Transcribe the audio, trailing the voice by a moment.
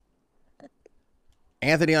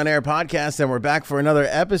Anthony on Air podcast, and we're back for another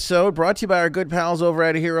episode brought to you by our good pals over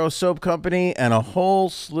at Hero Soap Company and a whole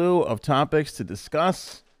slew of topics to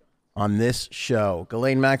discuss on this show.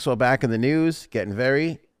 Ghislaine Maxwell back in the news, getting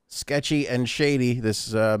very sketchy and shady. This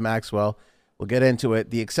is Maxwell. We'll get into it.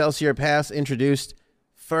 The Excelsior Pass introduced,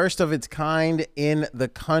 first of its kind in the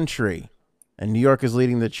country, and New York is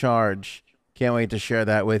leading the charge. Can't wait to share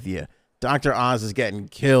that with you. Dr. Oz is getting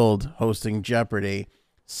killed hosting Jeopardy.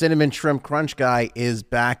 Cinnamon Shrimp Crunch Guy is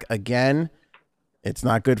back again. It's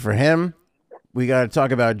not good for him. We got to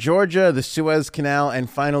talk about Georgia, the Suez Canal, and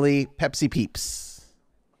finally, Pepsi Peeps.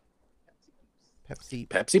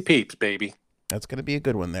 Pepsi Peeps, baby. That's going to be a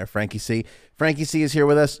good one there, Frankie C. Frankie C is here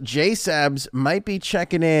with us. J Sabs might be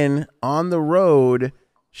checking in on the road.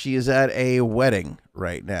 She is at a wedding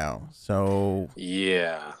right now. So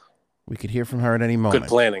yeah, we could hear from her at any moment. Good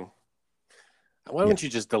planning. Why don't you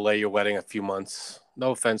just delay your wedding a few months?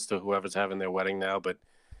 No offense to whoever's having their wedding now, but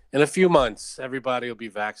in a few months, everybody will be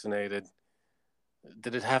vaccinated.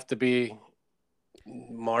 Did it have to be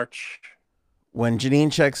March? When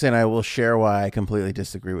Janine checks in, I will share why I completely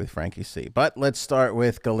disagree with Frankie C. But let's start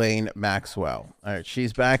with Ghislaine Maxwell. All right,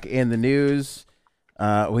 she's back in the news.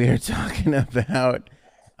 We are talking about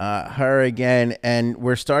her again, and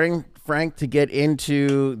we're starting, Frank, to get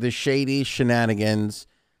into the shady shenanigans.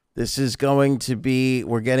 This is going to be,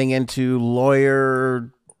 we're getting into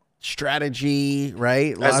lawyer strategy,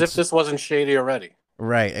 right? As if this wasn't shady already.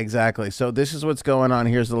 Right, exactly. So this is what's going on.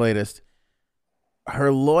 Here's the latest.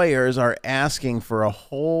 Her lawyers are asking for a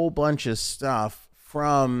whole bunch of stuff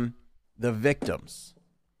from the victims.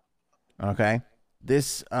 Okay?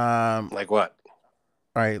 This, like what?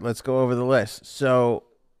 All right, let's go over the list. So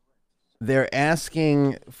they're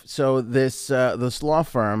asking, this law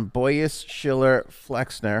firm, Boyce, Schiller,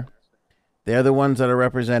 Flexner, they're the ones that are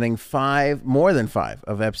representing more than five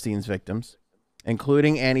of Epstein's victims,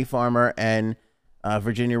 including Annie Farmer and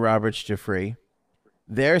Virginia Roberts Giuffre.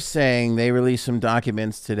 They're saying, they released some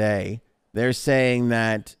documents today. They're saying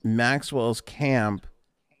that Maxwell's camp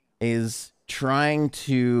is trying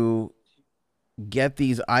to get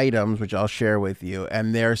these items, which I'll share with you,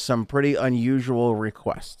 and there's some pretty unusual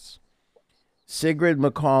requests. Sigrid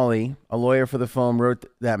McCauley, a lawyer for the firm, wrote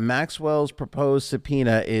that Maxwell's proposed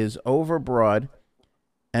subpoena is overbroad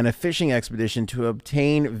and a fishing expedition to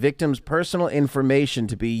obtain victims' personal information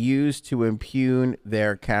to be used to impugn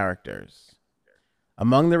their characters.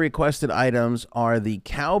 Among the requested items are the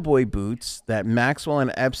cowboy boots that Maxwell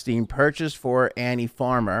and Epstein purchased for Annie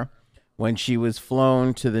Farmer when she was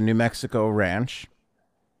flown to the New Mexico ranch.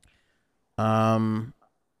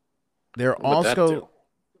 They're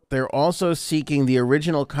also seeking the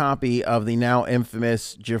original copy of the now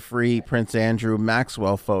infamous Giuffre Prince Andrew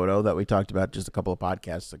Maxwell photo that we talked about just a couple of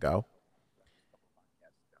podcasts ago.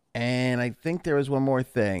 And I think there was one more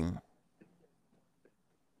thing.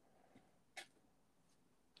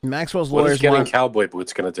 Maxwell's lawyers What is getting cowboy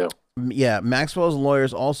boots going to do? Yeah, Maxwell's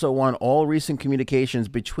lawyers also want all recent communications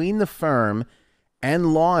between the firm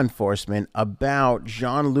and law enforcement about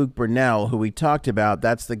Jean-Luc Brunel, who we talked about.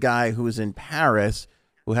 That's the guy who was in Paris,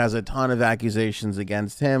 who has a ton of accusations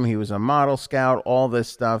against him. He was a model scout, all this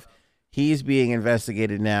stuff. He's being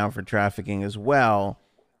investigated now for trafficking as well.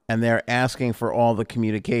 And they're asking for all the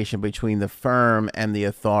communication between the firm and the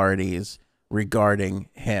authorities regarding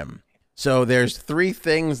him. So there's three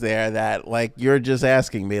things there that, like, you're just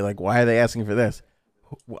asking me, like, why are they asking for this?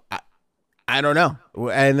 I don't know.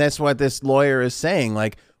 And that's what this lawyer is saying.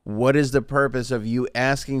 Like, what is the purpose of you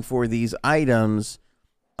asking for these items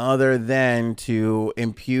other than to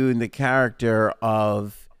impugn the character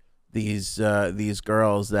of these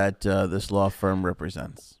girls that this law firm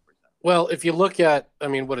represents? Well, if you look at, I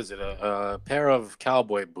mean, what is it? A pair of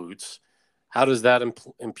cowboy boots. How does that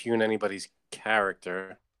impugn anybody's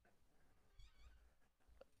character?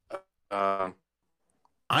 I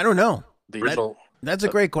don't know. The original. That's a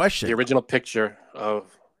great question. The original picture of.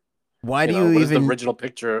 Why do what you is the even original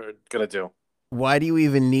picture gonna do? Why do you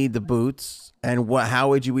even need the boots? And how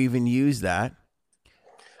would you even use that?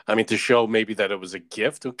 I mean, to show maybe that it was a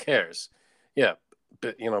gift. Who cares? Yeah,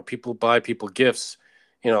 but people buy people gifts.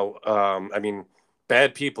 I mean,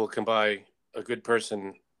 bad people can buy a good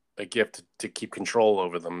person a gift to keep control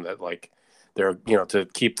over them. That, like, they're to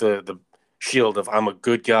keep the shield of I'm a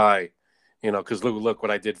good guy. Because look what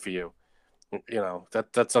I did for you.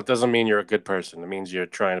 That doesn't mean you're a good person. It means you're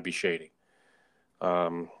trying to be shady.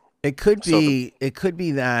 It could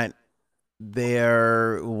be that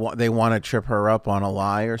they want to trip her up on a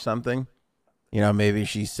lie or something. Maybe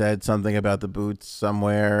she said something about the boots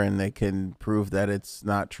somewhere, and they can prove that it's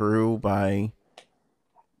not true by,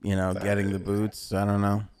 getting the boots. I don't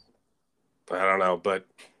know. I don't know, but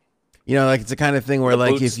You know, like it's the kind of thing where, the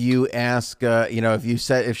like, if boots. you ask, you know,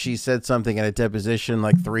 if she said something in a deposition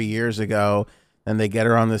like 3 years ago, and they get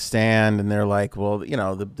her on the stand, and they're like, well, you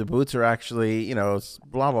know, the boots are actually, you know,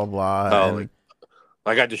 blah blah blah, Oh, and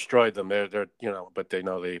like I destroyed them. They're but they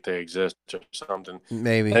know they exist or something.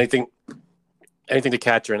 maybe Anything anything to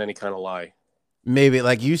catch her in any kind of lie. maybe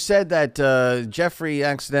like you said that Jeffrey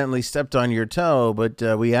accidentally stepped on your toe, but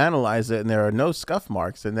we analyzed it, and there are no scuff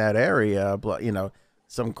marks in that area. You know,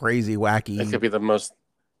 some crazy It wacky. could be the most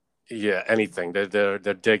anything. They're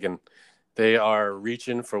digging. They are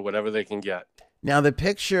reaching for whatever they can get. Now the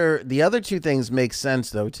picture, the other two things make sense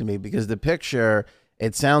though to me because the picture,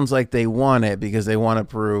 it sounds like they want it because they want to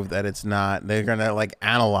prove that it's not. They're gonna like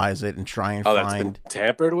analyze it and try and Oh, that's been find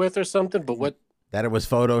tampered with or something. But what? that it was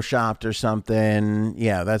photoshopped or something.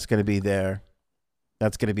 Yeah, that's gonna be their.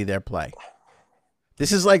 That's gonna be their play.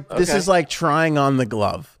 This Okay. is like trying on the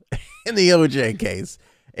glove in the OJ case.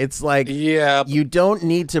 It's like Yeah, you don't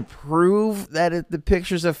need to prove that the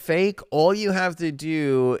picture's a fake. All you have to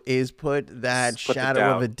do is put that put the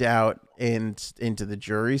shadow of a doubt. doubt into the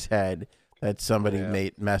jury's head that somebody Yeah,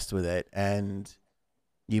 messed with it, and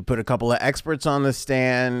you put a couple of experts on the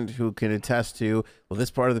stand who can attest to, well, this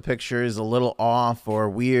part of the picture is a little off or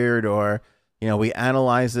weird, or, you know, we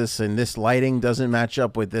analyze this and this lighting doesn't match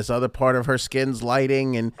up with this other part of her skin's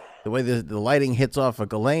lighting. And the way the lighting hits off of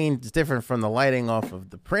Ghislaine is different from the lighting off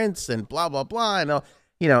of the prince and blah, blah, blah. And,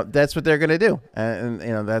 you know, that's what they're going to do. And,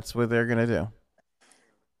 you know, that's what they're going to do.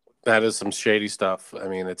 that is some shady stuff. I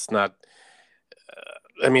mean, it's not.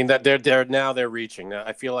 I mean that they're reaching. Now,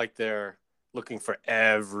 I feel like they're looking for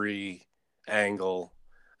every angle.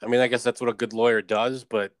 I mean, I guess that's what a good lawyer does,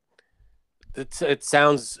 but it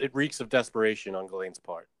reeks of desperation on Ghislaine's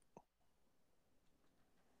part.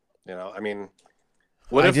 I mean,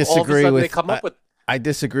 what I if all of a disagree sudden they with come up with I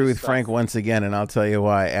disagree this with Frank stuff? once again, and I'll tell you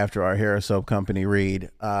why after our Hero Soap Company read.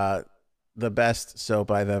 The best soap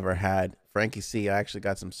I've ever had. Frankie C, I actually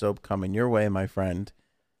got some soap coming your way, my friend.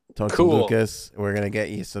 Talk to Cool. Lucas. We're gonna get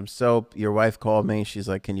you some soap. Your wife called me. She's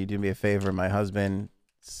like, "Can you do me a favor? My husband,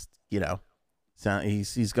 you know,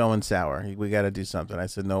 he's going sour. We got to do something." I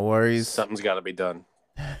said, "No worries. Something's got to be done.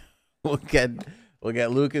 We'll get we'll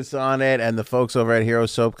get Lucas on it and the folks over at Hero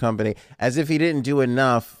Soap Company. As if he didn't do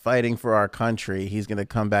enough fighting for our country, he's gonna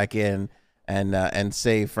come back in and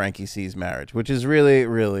save Frankie C's marriage, which is really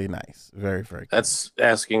really nice. Very very cool. That's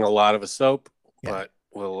asking a lot of a soap, Yeah. but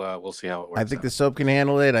we'll see how it I works think the out. soap can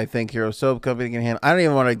handle it. I think Hero Soap Company can handle. I don't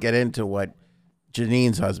even want to get into what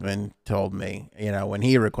Janine's husband told me. You know, when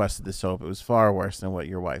he requested the soap, it was far worse than what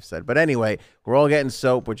your wife said. But anyway, we're all getting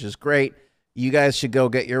soap, which is great. You guys should go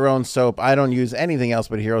get your own soap. I don't use anything else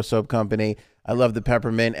but Hero Soap Company. I love the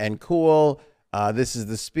peppermint and cool. This is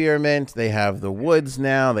the spearmint. They have the woods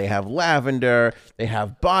now. They have lavender. They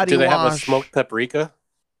have body Do they have a wash. smoked paprika?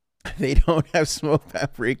 They don't have smoked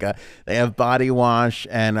paprika. They have body wash,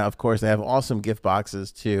 and of course, they have awesome gift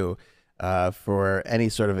boxes too for any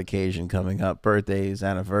sort of occasion coming up, birthdays,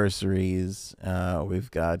 anniversaries.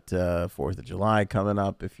 We've got 4th of July coming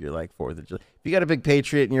up. If you're like 4th of July, if you got a big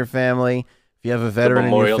patriot in your family, if you have a The veteran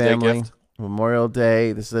in your Memorial Day family, gift, Memorial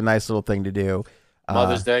Day, this is a nice little thing to do.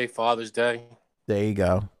 Mother's Day, Father's Day. There you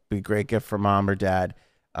go. Be a great gift for mom or dad.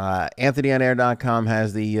 AnthonyOnAir.com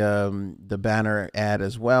has the banner ad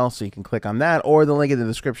as well, so you can click on that or the link in the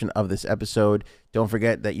description of this episode. Don't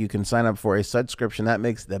forget that you can sign up for a subscription. That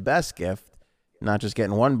makes the best gift. Not just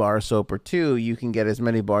getting one bar of soap or two, you can get as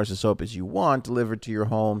many bars of soap as you want delivered to your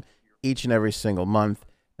home each and every single month.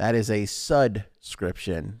 That is a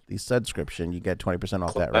subscription. The subscription, you get 20%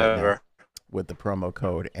 off that right now Clever. with the promo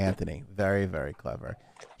code Anthony. Very, very clever.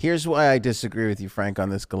 Here's why I disagree with you, Frank, on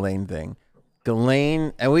this Ghislaine thing.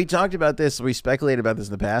 Ghislaine, and we talked about this, we speculated about this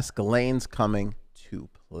in the past. Ghislaine's coming to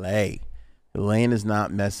play. Ghislaine is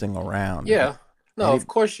not messing around. Yeah. No, Any, of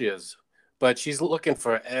course she is. But she's looking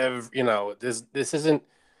for this isn't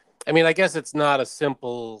I mean, I guess it's not a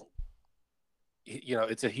simple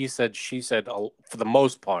it's a he said she said for the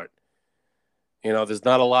most part. There's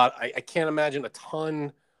not a lot. I can't imagine a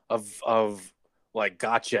ton of like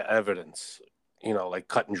gotcha evidence, like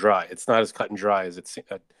cut and dry. It's not as cut and dry as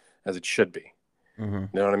it should be. Mhm.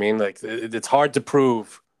 You know what I mean? Like it's hard to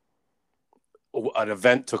prove an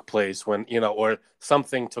event took place when or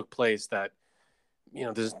something took place that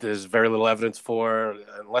there's very little evidence for,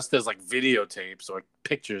 unless there's like videotapes or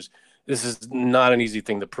pictures. This is not an easy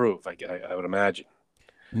thing to prove. I would imagine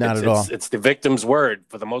Not at all. it's the victim's word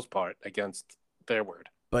for the most part against their word.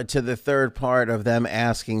 But to the third part of them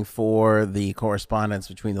asking for the correspondence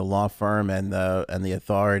between the law firm and the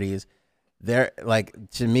authorities, They're like,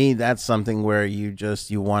 to me, that's something where you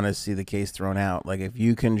want to see the case thrown out. Like if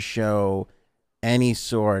you can show any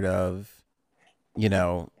sort of,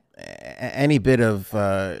 any bit of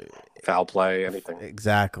Foul play, anything.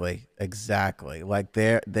 exactly. Like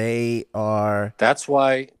they are That's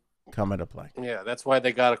why. coming to play. Yeah, that's why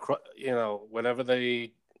they got to. Whenever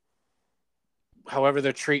however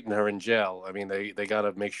they're treating her in jail. I mean, they got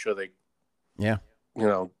to make sure they, Yeah. you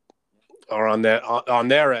know, are on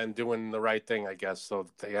their end doing the right thing, I guess. So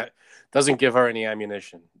they doesn't give her any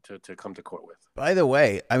ammunition to come to court with. By the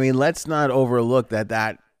way, I mean, let's not overlook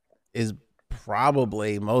that is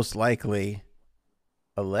probably most likely,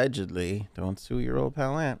 allegedly, don't sue your old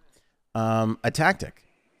pal Ant, a tactic.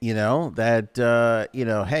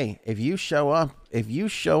 Hey, if you show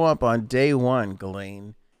up on day one,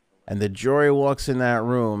 Ghislaine, and the jury walks in that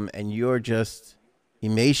room and you're just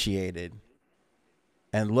emaciated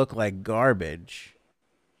and look like garbage,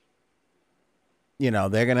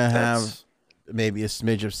 they're gonna have maybe a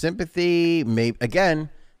smidge of sympathy. Maybe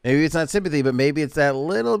it's not sympathy, but maybe it's that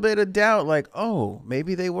little bit of doubt, like, oh,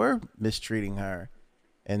 maybe they were mistreating her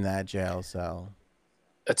in that jail cell.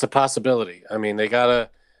 It's a possibility. I mean, they gotta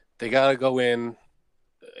go in.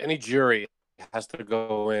 Any jury has to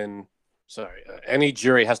go in. Sorry, any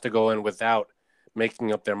jury has to go in without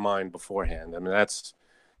making up their mind beforehand. I mean, it's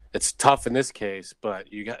tough in this case, but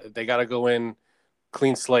they got to go in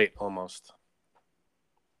clean slate almost.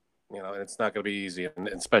 And it's not going to be easy, and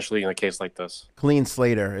especially in a case like this. Clean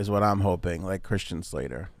Slater is what I'm hoping, like Christian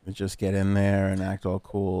Slater. Just get in there and act all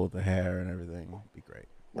cool with the hair and everything. Be great.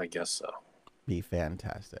 I guess so. Be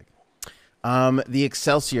fantastic. The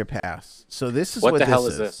Excelsior Pass. So this is what the this hell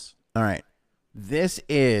is this? All right. This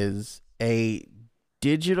is a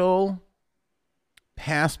digital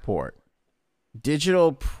passport,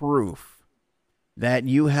 digital proof that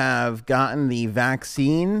you have gotten the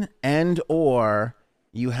vaccine and or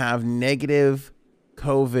you have negative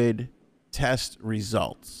COVID test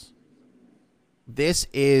results. This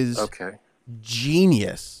is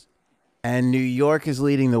genius. And New York is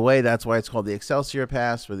leading the way. That's why it's called the Excelsior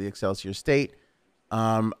Pass for the Excelsior State.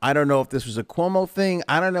 I don't know if this was a Cuomo thing.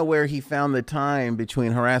 I don't know where he found the time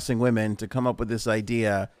between harassing women to come up with this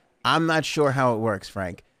idea. I'm not sure how it works,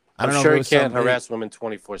 Frank. I'm sure he can't harass women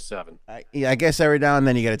 24/7. I guess every now and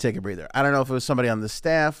then you got to take a breather. I don't know if it was somebody on the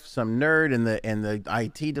staff, some nerd in the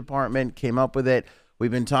IT department came up with it.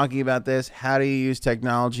 We've been talking about this. How do you use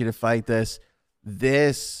technology to fight this?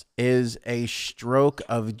 This is a stroke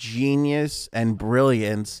of genius and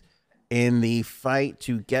brilliance in the fight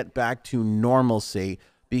to get back to normalcy,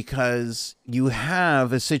 because you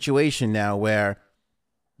have a situation now where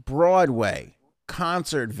Broadway,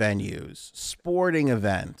 concert venues, sporting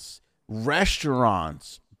events,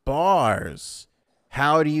 restaurants, bars.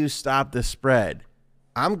 How do you stop the spread?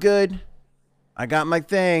 I'm good. I got my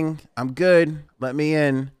thing. I'm good. Let me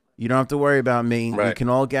in. You don't have to worry about me. Right. We can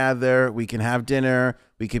all gather. We can have dinner.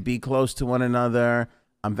 We could be close to one another.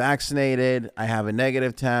 I'm vaccinated. I have a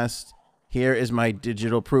negative test. Here is my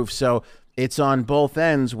digital proof. So it's on both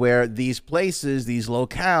ends where these places, these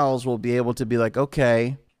locales will be able to be like,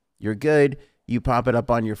 okay, you're good. You pop it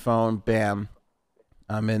up on your phone. Bam.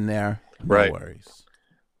 I'm in there. No worries.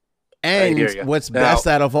 And what's best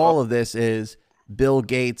out of all of this is Bill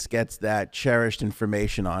Gates gets that cherished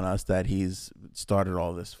information on us that he's started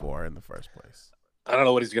all this for in the first place. I don't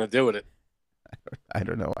know what he's going to do with it. I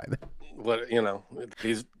don't know either. What,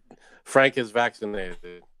 Frank is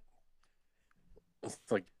vaccinated. It's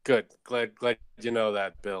like, good. Glad you know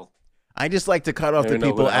that, Bill. I just like to cut off the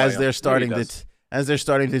people as they're starting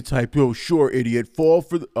to type, "Oh, sure, idiot, fall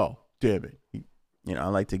for the." Oh, damn it! I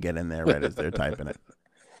like to get in there right as they're typing it.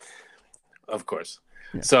 Of course.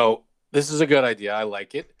 Yeah. So this is a good idea. I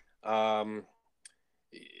like it.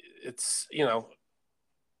 It's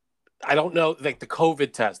I don't know, like the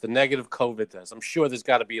COVID test, the negative COVID test. I'm sure there's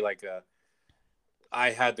got to be like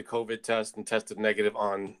I had the COVID test and tested negative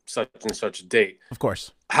on such and such a date. Of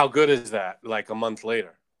course. How good is that? Like a month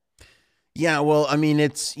later. Yeah, well, I mean,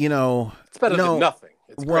 it's better than nothing.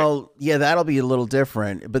 It's well, great. Yeah, that'll be a little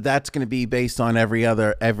different, but that's going to be based on every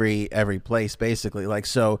place, basically. Like,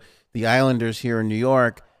 so the Islanders here in New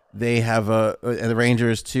York, they have and the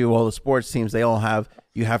Rangers too. All the sports teams, they all have.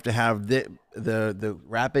 You have to have the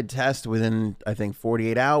rapid test within, I think,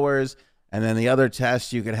 48 hours. And then the other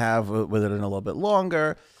test you could have with it in a little bit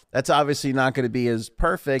longer. That's obviously not going to be as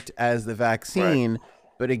perfect as the vaccine. Right.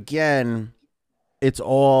 But again, it's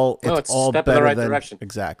all all step better in the right than, direction.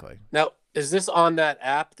 Exactly. Now, is this on that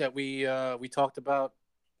app that we talked about,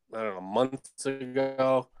 I don't know, months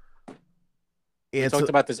ago? We talked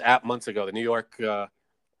about this app months ago, the New York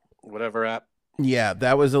whatever app. Yeah,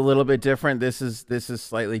 that was a little bit different. This is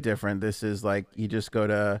slightly different. This is like you just go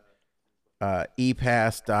to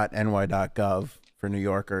epass.ny.gov for New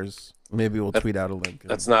Yorkers. Maybe we'll That tweet out a link.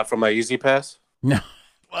 that's not from my Easy Pass. No,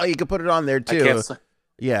 well, you can put it on there I can't. too.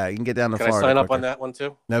 Yeah, you can get down to Can I Florida sign up on quicker. that one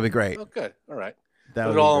too? That'd be great. Oh, good. All right. That Put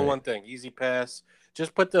would it be all in great. one thing. Easy Pass.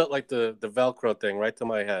 Just put the Velcro thing right to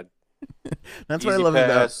my head. That's what I Easy love about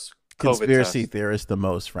Pass. COVID conspiracy test. theorists the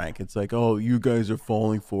most, Frank. It's like, oh, you guys are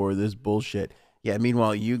falling for this bullshit. Yeah,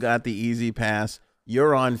 meanwhile, you got the easy pass.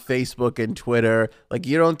 You're on Facebook and Twitter. Like,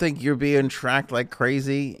 you don't think you're being tracked like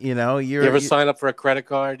crazy? You know, You ever sign up for a credit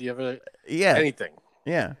card? You ever yeah, anything?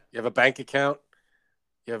 yeah. You have a bank account?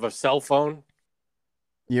 You have a cell phone?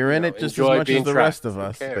 You're in it just as Enjoy much as being the tracked. rest of Who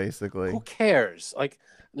us, cares? basically. Who cares? Like,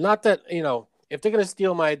 not that if they're gonna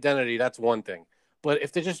steal my identity, that's one thing. But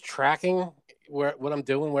if they're just tracking what I'm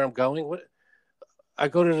doing, where I'm going, what I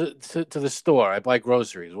go to the store, I buy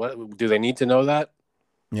groceries. What do they need to know that?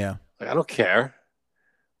 Yeah. Like, I don't care.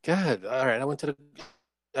 God, all right. I went to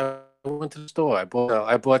the store. I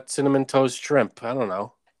bought cinnamon toast shrimp. I don't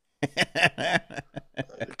know.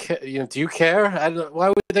 Do you care? I don't, why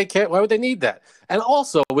would they care? Why would they need that? And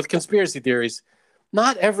also with conspiracy theories,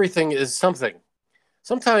 not everything is something.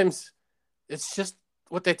 Sometimes it's just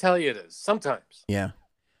what they tell you it is. Sometimes. Yeah.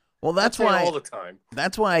 Well, Not saying all the time.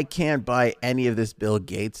 that's why I can't buy any of this Bill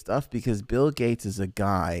Gates stuff, because Bill Gates is a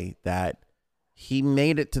guy that he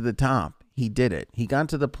made it to the top. He did it. He got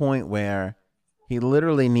to the point where he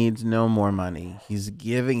literally needs no more money. He's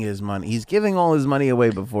giving his money. He's giving all his money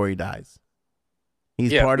away before he dies.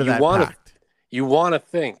 He's Yeah, part of you that want to pact. you want to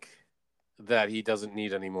think that he doesn't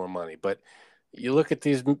need any more money, but you look at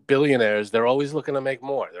these billionaires; they're always looking to make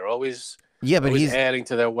more. They're always Yeah, but always adding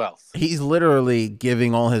to their wealth. he's literally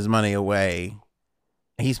giving all his money away.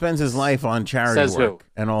 He spends his life on charity Says who? work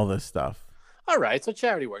and all this stuff. All right, so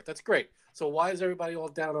charity work, that's great. So why is everybody all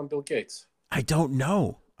down on Bill Gates? I don't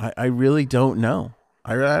know. I really don't know.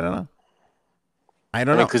 I don't know. I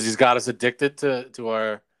don't know. Because he's got us addicted to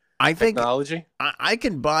our I think technology. I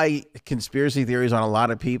can buy conspiracy theories on a lot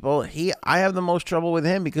of people. I have the most trouble with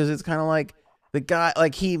him because it's kind of like the guy,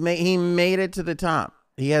 like he made it to the top.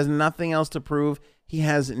 He has nothing else to prove. He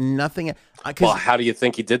has nothing. Well, how do you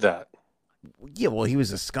think he did that? Yeah, well, he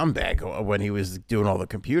was a scumbag when he was doing all the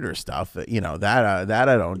computer stuff. You know that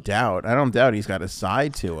I don't doubt. I don't doubt he's got a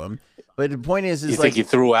side to him. But the point is You like think he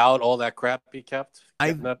threw out all that crap he kept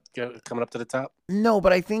I- coming up to the top? no,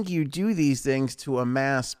 but I think you do these things to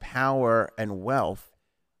amass power and wealth,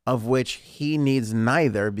 of which he needs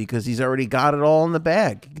neither because he's already got it all in the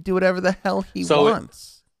bag. He can do whatever the hell he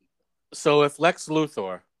wants. So if Lex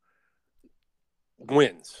Luthor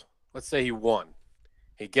wins, let's say he won,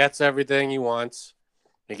 he gets everything he wants,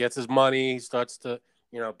 he gets his money, he starts to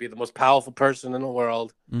be the most powerful person in the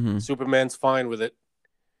world. Mm-hmm. Superman's fine with it.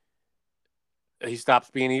 He stops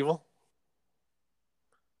being evil.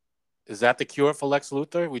 Is that the cure for Lex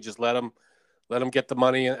Luthor? We just let him get the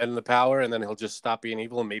money and the power, and then he'll just stop being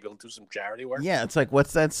evil, and maybe he'll do some charity work. Yeah, it's like,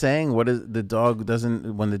 what's that saying? What is the dog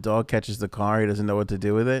doesn't when the dog catches the car, he doesn't know what to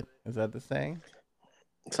do with it? Is that the saying?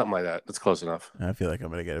 Something like that. That's close enough. I feel like I'm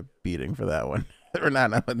gonna get a beating for that one, or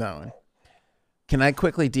not with that one. Can I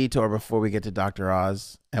quickly detour before we get to Dr.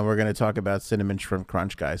 Oz, and we're gonna talk about cinnamon shrimp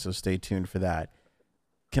crunch, guys? So stay tuned for that.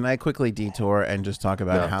 Can I quickly detour and just talk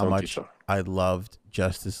about how much I loved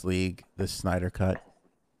Justice League, the Snyder Cut?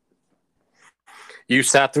 You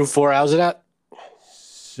sat through 4 hours of that?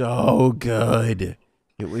 So good.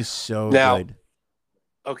 It was so good.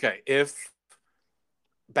 Okay, if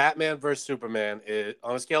Batman versus Superman is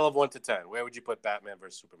on a scale of 1 to 10, where would you put Batman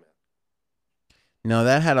versus Superman? No,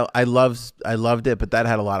 that had I loved it, but that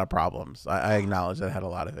had a lot of problems. I acknowledge that had a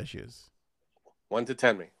lot of issues. 1 to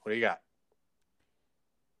 10 me. What do you got?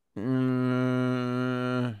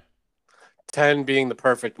 10 being the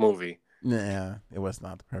perfect movie. Yeah, it was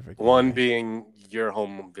not the perfect 1 movie. being your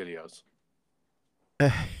home videos.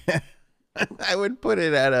 I would put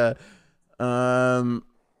it at a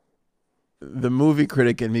the movie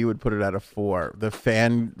critic in me would put it at a 4. The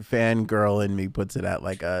fan girl in me puts it at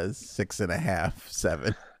like a 6.5,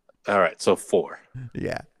 7. All right, so 4.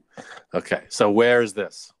 Yeah. Okay, so where is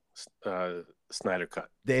this Snyder Cut?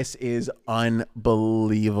 This is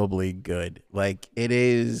unbelievably good. Like, it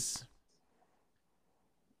is.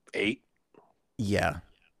 8. Yeah.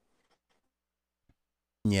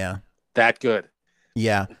 Yeah. That good.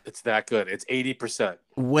 Yeah. It's that good. It's 80%.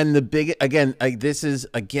 When the big again, this is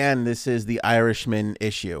the Irishman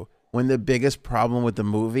issue. When the biggest problem with the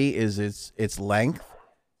movie is its length.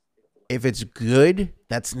 If it's good,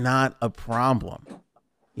 that's not a problem.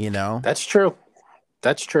 You know? That's true.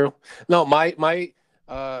 That's true. No, my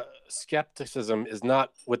skepticism is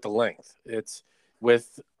not with the length. It's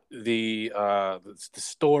with the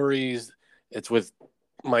stories. It's with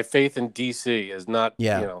my faith in DC is not,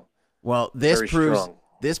 Yeah. you know, Well, very strong.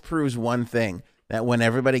 this proves one thing, that when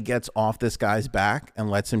everybody gets off this guy's back and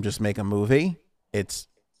lets him just make a movie, it's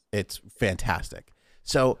fantastic.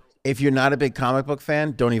 So if you're not a big comic book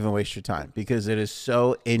fan, don't even waste your time because it is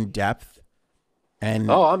so in depth.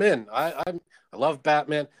 And Oh, I'm in. I love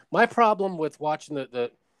Batman. My problem with watching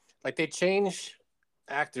the like they change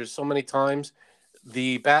actors so many times.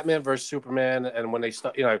 The Batman versus Superman, and when they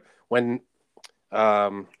start, you know, when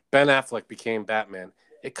Ben Affleck became Batman,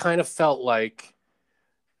 it kind of felt like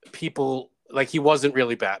people like he wasn't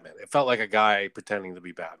really Batman. It felt like a guy pretending to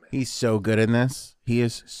be Batman. he's so good in this. He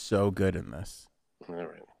is so good in this. All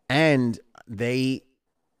right. And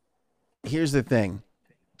here's the thing.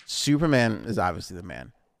 Superman is obviously the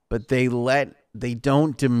man, but they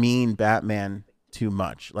don't demean Batman too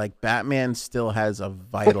much. Like Batman still has a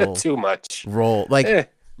vital Too much role. Like Eh.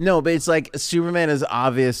 no, but it's like Superman is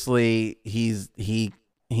obviously he's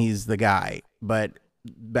the guy, but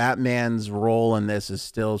Batman's role in this is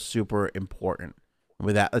still super important.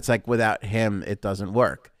 Without him, it doesn't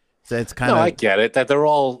work. So it's kind No, of I get it. That they're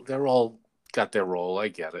all got their role. I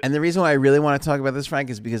get it. And the reason why I really want to talk about this, Frank,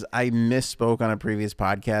 is because I misspoke on a previous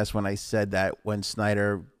podcast when I said that when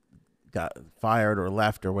Snyder got fired or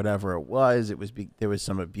left or whatever it was there was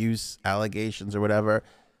some abuse allegations or whatever.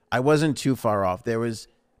 I wasn't too far off.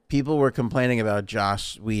 People were complaining about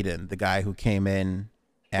Joss Whedon, the guy who came in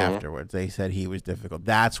afterwards. They said he was difficult.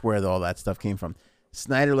 That's where all that stuff came from.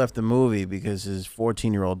 Snyder left the movie because his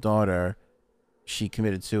 14-year-old daughter, she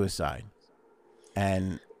committed suicide.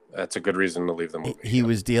 And That's a good reason to leave the movie. he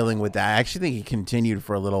was dealing with that. I actually think he continued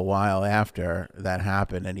for a little while after that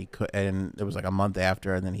happened, and and it was like a month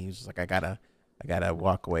after, and then he was just like, I gotta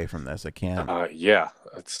walk away from this. I can't. Yeah,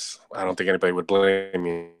 I don't think anybody would blame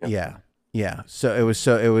you. Yeah. So it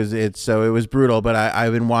was brutal. But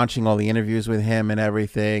I've been watching all the interviews with him and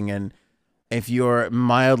everything, and if you're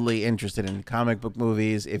mildly interested in comic book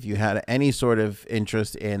movies, if you had any sort of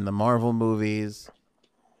interest in the Marvel movies,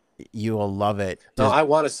 you will love it. No, I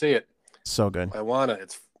want to see it. So good. I want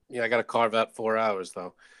to. I got to carve out 4 hours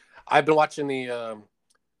though. I've been watching the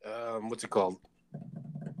what's it called?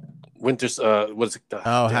 Winter's what's it?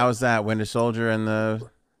 How's that? Winter Soldier and the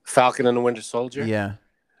Falcon and the Winter Soldier. Yeah.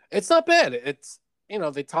 It's not bad. It's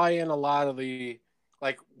they tie in a lot of the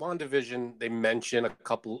like WandaVision. They mention a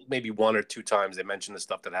couple, maybe 1 or 2 times. They mention the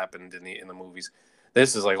stuff that happened in the movies.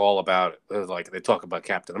 This is like all about it. Like they talk about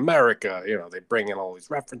Captain America. They bring in all these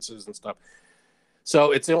references and stuff.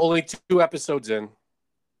 So it's only 2 episodes in.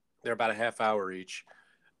 They're about a half hour each,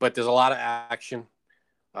 but there's a lot of action.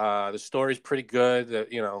 The story's pretty good.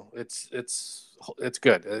 It's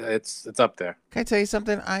good. It's up there. Can I tell you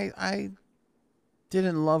something? I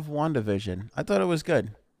didn't love WandaVision. I thought it was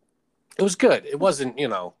good. It was good. It wasn't,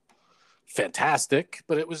 fantastic,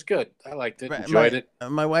 but it was good. I liked it. Enjoyed it.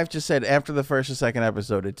 My wife just said after the first or second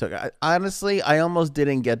episode, it took. Honestly, I almost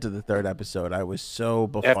didn't get to the 3rd episode. I was so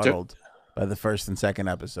befuddled by the 1st and 2nd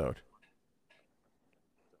episode.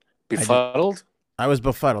 Befuddled? I was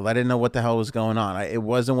befuddled. I didn't know what the hell was going on. It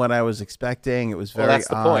wasn't what I was expecting. It was very that's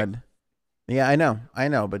the odd. point. Yeah, I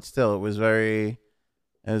know, but still, it was very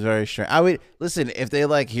strange. I would listen if they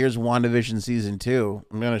here's WandaVision season 2.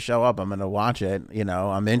 I'm gonna show up. I'm gonna watch it.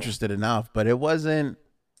 I'm interested enough, but it wasn't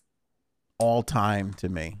all time to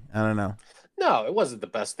me. I don't know. No, it wasn't the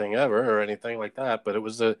best thing ever or anything like that, but it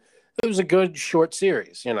was a good short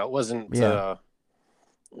series. It wasn't it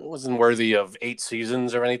wasn't worthy of 8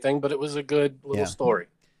 seasons or anything, but it was a good little story.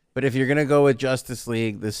 But if you're gonna go with Justice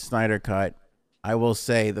League, the Snyder cut, I will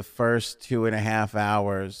say the first 2.5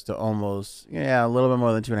 hours to almost a little bit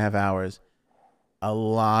more than 2.5 hours, a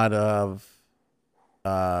lot of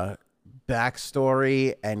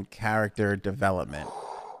backstory and character development,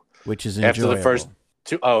 which is enjoyable. After the first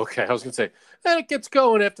 2, okay, I was gonna say and it gets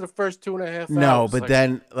going after the first 2.5 hours. No, but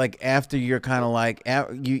then after you're kind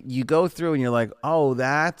of you go through and you're like, oh,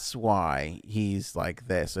 that's why he's like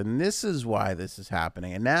this, and this is why this is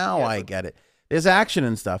happening, and now I get it. There's action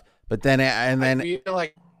and stuff. But then I feel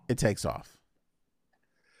like it takes off.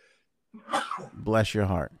 Bless your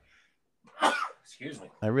heart. Excuse me.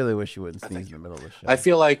 I really wish you wouldn't sneeze in the middle of the show. I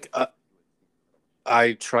feel like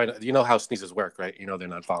I try to. You know how sneezes work, right? They're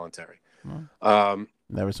not voluntary. Never saw I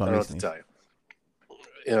don't me know what to sneeze. tell you.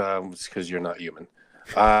 It's because you're not human.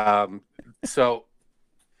 So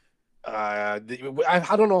I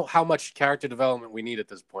don't know how much character development we need at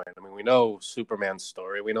this point. I mean, we know Superman's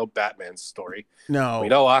story. We know Batman's story. No. We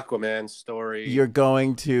know Aquaman's story. You're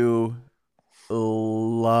going to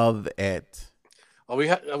love it. Are we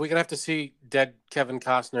gonna have to see dead Kevin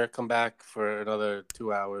Costner come back for another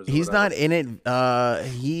 2 hours? Or He's whatever? not in it.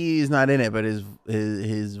 He's not in it, but his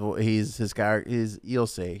character is. You'll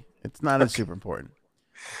see. It's not as super important.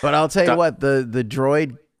 But I'll tell you what. The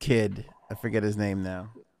droid kid. I forget his name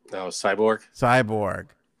now. No, Cyborg. Cyborg.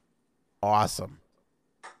 Awesome.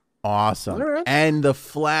 Awesome. Right. And the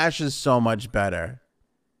Flash is so much better.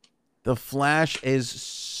 The Flash is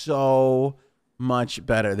so much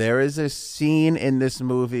better. There is a scene in this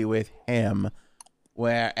movie with him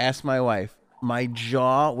where, ask my wife, my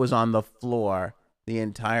jaw was on the floor the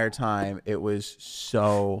entire time. It was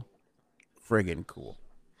so friggin' cool.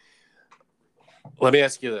 Let me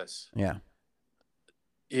ask you this. Yeah.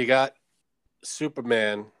 You got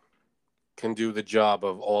Superman can do the job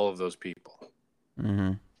of all of those people.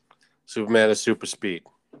 Mm-hmm. Superman has super speed.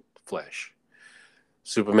 Flash.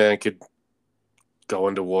 Superman could go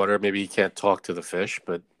into water. Maybe he can't talk to the fish,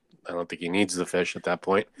 but I don't think he needs the fish at that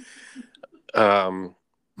point. I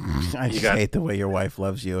just hate the way your wife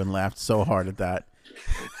loves you and laughed so hard at that.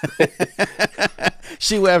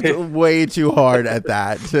 She laughed way too hard at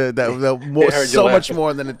that. So much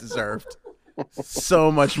more than it deserved.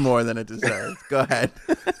 So much more than it deserved. Go ahead.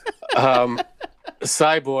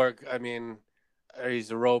 Cyborg, I mean,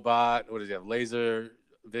 he's a robot. What does he have? Laser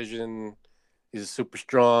vision. He's super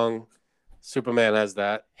strong. Superman has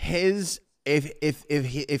that.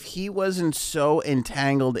 If he wasn't so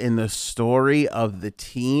entangled in the story of the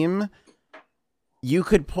team, you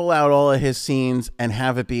could pull out all of his scenes and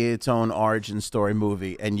have it be its own origin story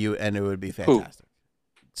movie, and it would be fantastic.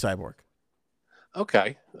 Who? Cyborg.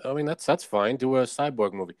 Okay, I mean that's fine. Do a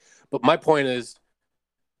Cyborg movie, but my point is,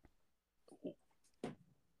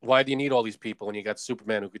 why do you need all these people when you got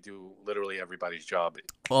Superman who could do literally everybody's job?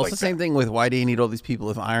 Well, it's the same thing with why do you need all these people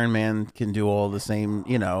if Iron Man can do all the same,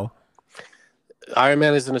 Iron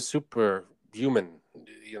Man isn't a superhuman.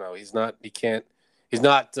 He's not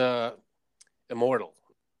immortal.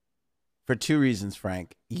 For two reasons,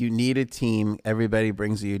 Frank. You need a team. Everybody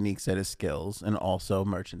brings a unique set of skills, and also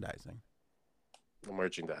merchandising.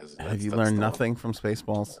 Merchandising. Have you learned nothing from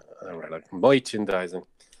Spaceballs? All right, merchandising.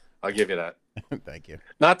 I'll give you that. Thank you.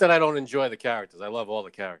 Not that I don't enjoy the characters. I love all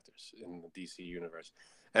the characters in the DC universe.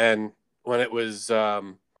 And when it was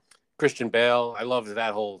Christian Bale, I loved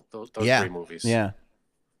those three movies. Yeah,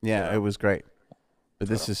 it was great. But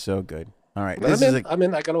this is so good. All right. I'm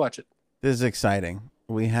in. I got to watch it. This is exciting.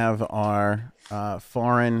 We have our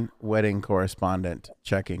foreign wedding correspondent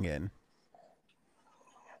checking in.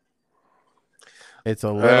 It's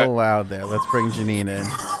a little loud there. Let's bring Janine in.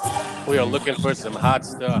 We are looking for some hot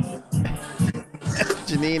stuff.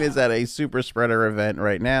 Janine is at a super spreader event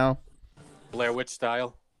right now. Blair Witch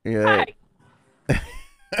style. Yeah. Hey.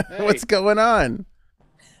 What's going on?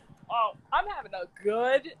 Oh, I'm having a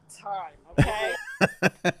good time, okay?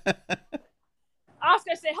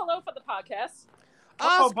 Oscar, say hello for the podcast.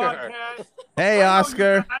 Oscar. Hey,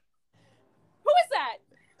 Oscar. Who is that?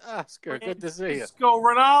 Oscar, good to see you. Francisco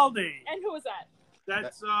Rinaldi. And who is that?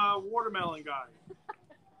 That's Watermelon Guy.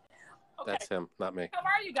 Okay. That's him, not me. How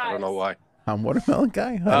are you guys? I don't know why. I'm Watermelon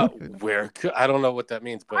Guy. I don't know what that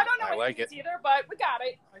means, but I don't know I what like it it. means either, but we got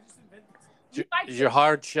it. I just invented it. Is your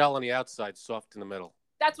hard shell on the outside, soft in the middle,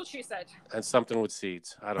 That's what she said. and something with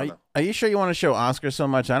seeds? I don't know. Are you sure you want to show Oscar so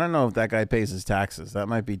much? I don't know if that guy pays his taxes. That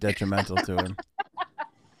might be detrimental to him.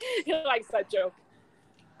 He likes that joke.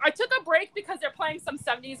 I took a break because they're playing some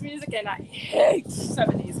 70s music, and I hate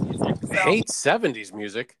 70s music. So. Hate 70s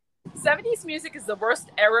music. 70s music is the worst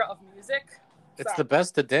era of music. It's the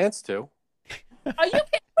best to dance to. Are you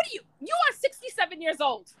kidding? What are you? You are 67 years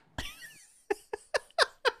old.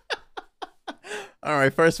 All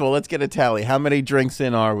right, first of all, let's get a tally. How many drinks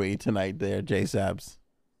in are we tonight there, J Sabs?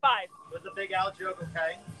 5. Was the Big Al joke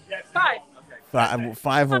okay? Yes. 5. Okay.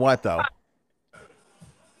 Five of what, though?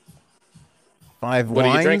 5 What are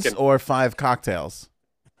you wines drinking? or 5 cocktails?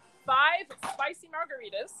 5 spicy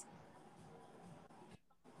margaritas.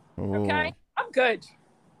 Ooh. Okay? I'm good.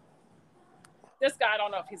 This guy, I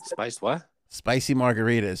don't know if he's good. Spiced what? Spicy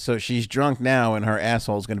margaritas. So she's drunk now, and her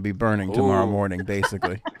asshole's going to be burning tomorrow Ooh. morning,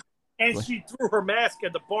 basically. And she threw her mask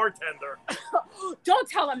at the bartender. Don't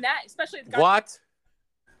tell him that, especially the guy. What?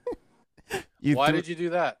 You Why threw- did you do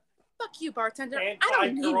that? Fuck you, bartender. I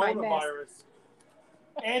don't need my mask.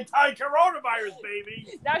 Anti-coronavirus,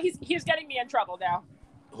 baby. Now he's getting me in trouble now.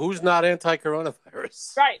 Who's not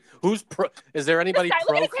anti-coronavirus? Right. Is there anybody This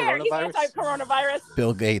guy, look at his hair. He's pro-coronavirus? anti-coronavirus.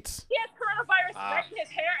 Bill Gates. He has coronavirus right in his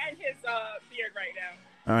hair and his beard right now.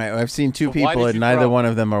 All right, I've seen 2 So why people, did and you neither throw- one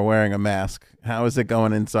of them are wearing a mask. How is it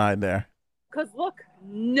going inside there? Because look,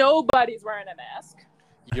 nobody's wearing a mask.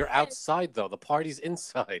 You're outside, though. The party's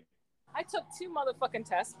inside. I took 2 motherfucking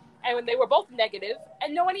tests, and when they were both negative,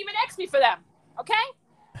 and no one even asked me for them. Okay?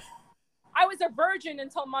 I was a virgin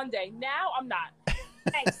until Monday. Now I'm not.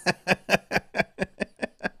 Thanks.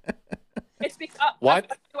 It's because what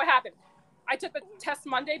happened? I took a test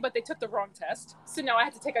Monday, but they took the wrong test. So now I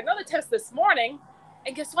had to take another test this morning.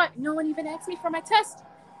 And guess what? No one even asked me for my test.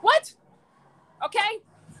 What? Okay?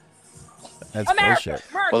 That's bullshit.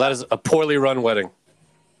 Well, that is a poorly run wedding.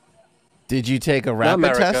 Did you take a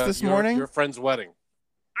rapid test this morning? Your friend's wedding.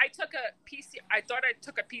 I took a PCR. I thought I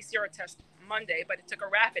took a PCR test Monday, but it took a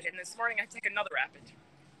rapid. And this morning I took another rapid.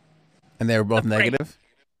 And they were both negative?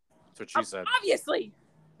 That's what she said. Obviously.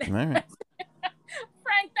 All right.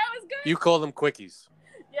 Frank, that was good. You call them quickies.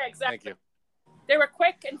 Yeah, exactly. Thank you. They were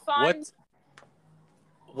quick and fun.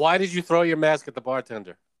 Why did you throw your mask at the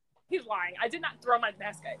bartender? He's lying. I did not throw my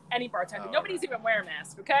mask at any bartender. Nobody's even wearing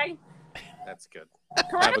masks, okay? That's good.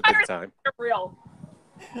 Have a good time. They're real.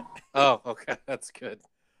 Oh, okay. That's good.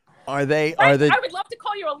 Are they? I would love to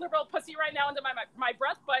call you a liberal pussy right now under my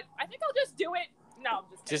breath, but I think I'll just do it. No, I'm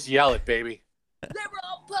just yell it, baby.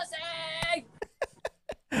 Liberal pussy.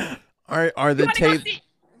 Are the tables?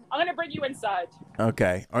 I'm gonna bring you inside.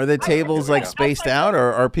 Okay. Are the tables like spaced out,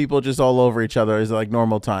 or are people just all over each other? Is it like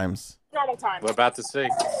normal times? Normal time. We're about to see.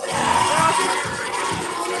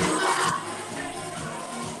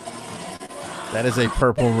 That is a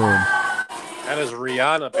purple room. That is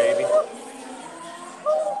Rihanna, baby. I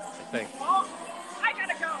think. Oh, I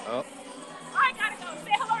gotta go. Oh. I gotta go.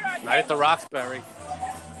 Say hello to our Night at the Roxbury.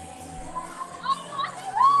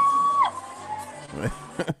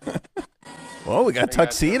 Well, we got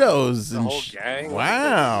tuxedos the and whole gang.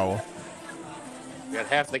 Wow. We got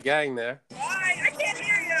half the gang there. Why? I can't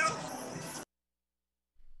hear you.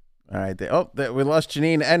 All right. We lost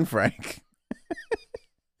Janine and Frank.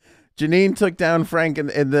 Janine took down Frank in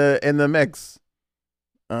the mix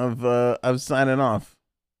of signing off.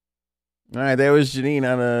 All right, there was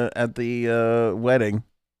Janine at the wedding.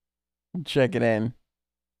 Check it in.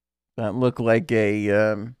 That looked like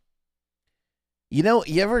a you know,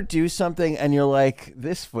 you ever do something and you're like,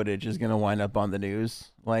 this footage is gonna wind up on the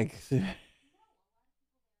news? Like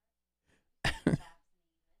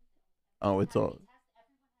oh, it's all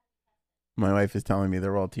my wife is telling me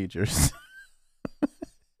they're all teachers.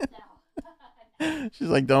 She's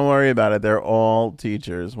like, don't worry about it. They're all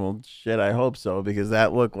teachers. Well, shit, I hope so, because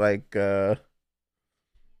that looked like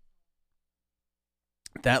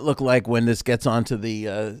when this gets onto the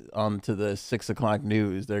 6:00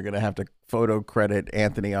 news, they're gonna have to photo credit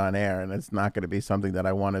Anthony on air, and it's not gonna be something that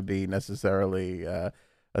I want to be necessarily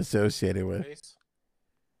associated with.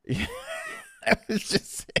 Yeah, I was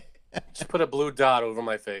just put a blue dot over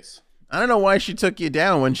my face. I don't know why she took you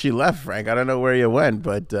down when she left, Frank. I don't know where you went,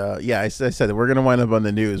 but yeah, I said that we're going to wind up on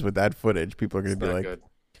the news with that footage. People are going to be like, good.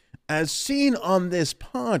 As seen on this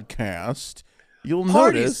podcast, you'll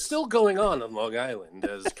Party's notice still going on Long Island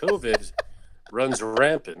as COVID runs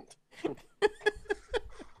rampant.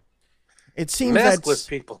 It seems maskless that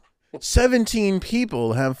people. 17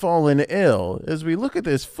 people have fallen ill as we look at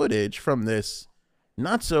this footage from this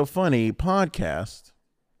not so funny podcast.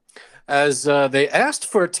 As they asked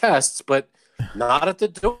for tests, but not at the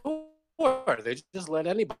door. They just let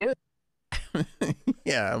anybody in.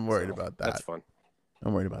 Yeah, I'm worried about that. That's fun.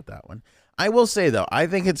 I'm worried about that one. I will say, though, I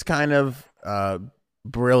think it's kind of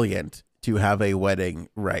brilliant to have a wedding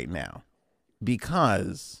right now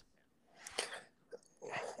because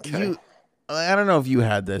I don't know if you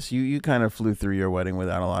had this. You kind of flew through your wedding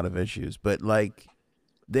without a lot of issues, but like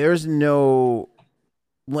there's no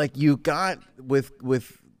like you got with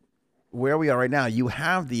where we are right now, you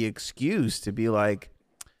have the excuse to be like,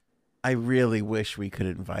 I really wish we could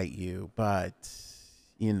invite you, but,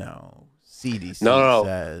 you know, CDC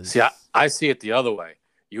says. See, I see it the other way.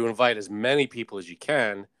 You invite as many people as you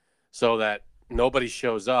can so that nobody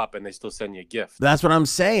shows up and they still send you a gift. That's what I'm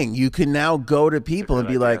saying. You can now go to people and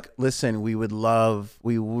be like, listen, we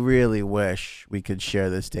really wish we could share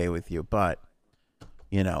this day with you, but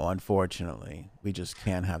you know, unfortunately, we just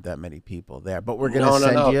can't have that many people there. But we're gonna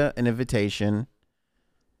send you an invitation.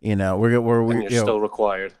 You know, you're still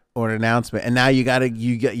required or an announcement, and now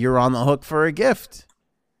you're on the hook for a gift.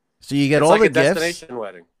 So you get all like the a gifts. Destination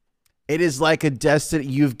wedding. It is like a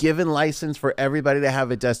You've given license for everybody to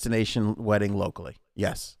have a destination wedding locally.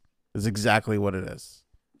 Yes, that's exactly what it is.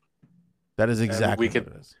 That is exactly what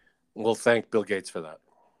it is. We'll thank Bill Gates for that.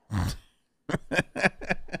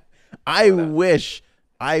 I wish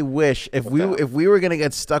if we were gonna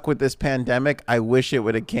get stuck with this pandemic, I wish it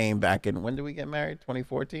would have came back in. When did we get married?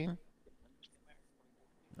 2014.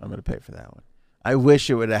 I'm gonna pay for that one. I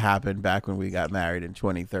wish it would have happened back when we got married in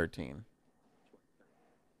 2013.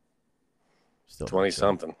 Still 20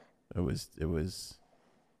 something. It was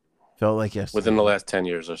felt like yesterday. Within the last 10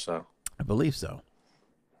 years or so. I believe so.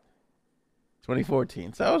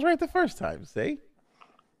 2014. So I was right the first time. See.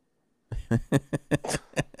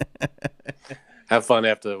 Have fun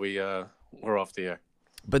after we're off the air.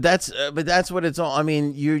 But that's what it's all. I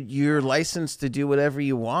mean, you're licensed to do whatever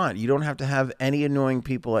you want. You don't have to have any annoying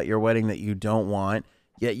people at your wedding that you don't want.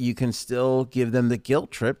 Yet you can still give them the guilt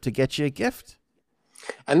trip to get you a gift.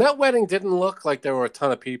 And that wedding didn't look like there were a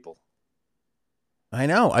ton of people. I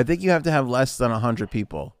know. I think you have to have less than 100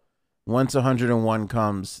 people. Once 101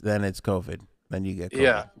 comes, then it's COVID. Then you get COVID.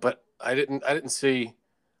 Yeah, but I didn't see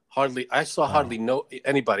hardly. I saw hardly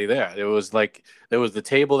anybody there. It was like there was the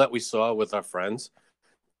table that we saw with our friends,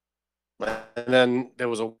 and then there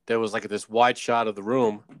was like this wide shot of the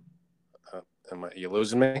room. You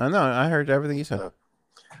losing me? I know. I heard everything you said.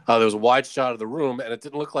 There was a wide shot of the room, and it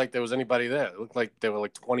didn't look like there was anybody there. It looked like there were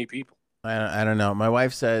like 20 people. I don't know. My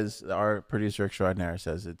wife says, our producer extraordinaire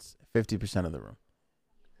says it's 50% of the room.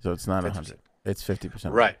 So it's not 100. It's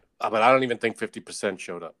 50%. Right. But I don't even think 50%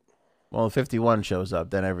 showed up. Well, if 51 shows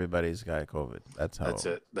up, then everybody's got COVID. That's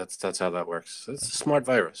it. That's how that works. It's a smart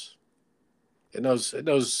virus. It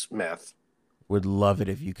knows math. Would love it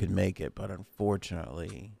if you could make it, but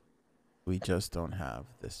unfortunately, we just don't have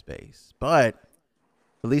the space. But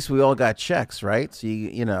at least we all got checks, right? So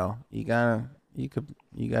you got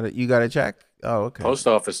a check. Oh, okay. Post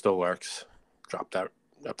office still works. Drop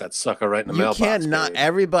that sucker right in the mailbox. You can't not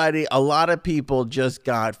everybody. A lot of people just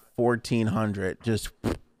got 1,400 just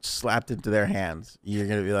slapped into their hands. You're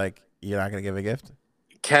gonna be like, you're not gonna give a gift?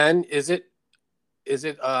 Is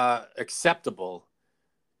it acceptable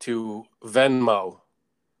to Venmo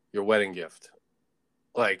your wedding gift?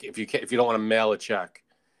 Like if you don't want to mail a check,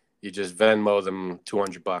 you just Venmo them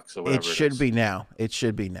 $200 or whatever. It should be now. It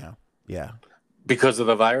should be now. Yeah. Because of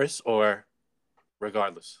the virus or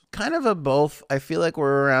regardless? Kind of a both. I feel like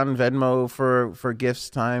we're around Venmo for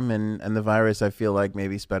gifts time, and the virus, I feel like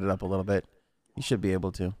maybe sped it up a little bit. You should be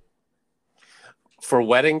able to. For a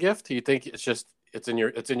wedding gift, you think it's in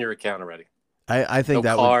your account already? I think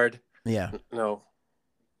no card. Yeah. No.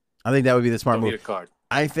 I think that would be the smart move. Need a card.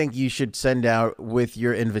 I think you should send out with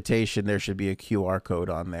your invitation. There should be a QR code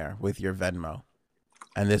on there with your Venmo,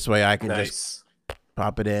 and this way I can just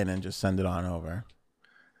pop it in and just send it on over.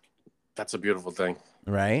 That's a beautiful thing,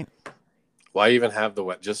 right? Why even have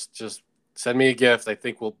the just send me a gift? I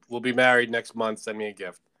think we'll be married next month. Send me a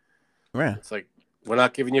gift. Yeah. It's like we're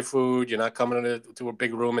not giving you food. You're not coming to a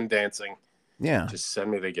big room and dancing. Yeah. Just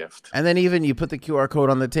send me the gift. And then even you put the QR code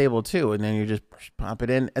on the table too, and then you just pop it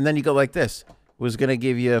in, and then you go like this. Was gonna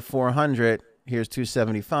give you 400. Here's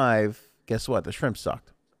 275. Guess what? The shrimp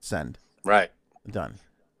sucked. Send. Right. Done.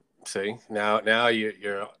 See, now you're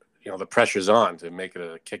the pressure's on to make it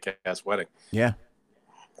a kick-ass wedding. Yeah.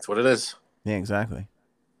 That's what it is. Yeah, exactly.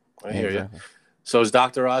 I hear you. So is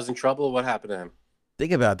Dr. Oz in trouble? What happened to him?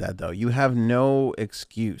 Think about that though. You have no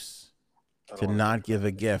excuse to not give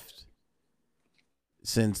a gift,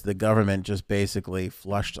 since the government just basically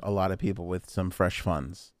flushed a lot of people with some fresh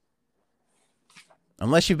funds.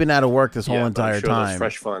 Unless you've been out of work this whole entire time. Those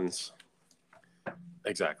fresh funds.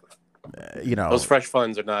 Exactly. Those fresh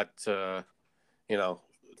funds are not,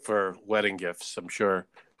 for wedding gifts. I'm sure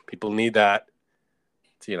people need that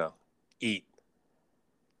to, eat.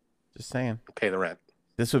 Just saying. Pay the rent.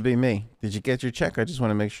 This would be me. Did you get your check? I just want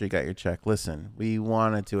to make sure you got your check. Listen, we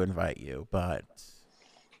wanted to invite you, but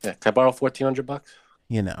yeah, can I borrow $1,400?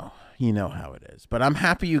 You know how it is. But I'm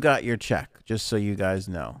happy you got your check. Just so you guys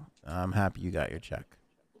know, I'm happy you got your check.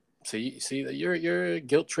 So you see that you're a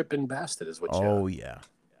guilt tripping bastard, is what you. Oh yeah.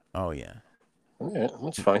 Oh yeah. Yeah,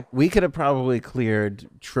 that's fine. We could have probably cleared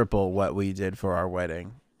triple what we did for our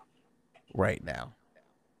wedding right now,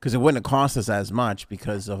 because it wouldn't have cost us as much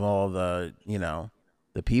because of all the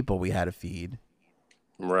the people we had to feed.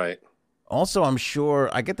 Right. Also, I'm sure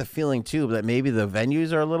I get the feeling too that maybe the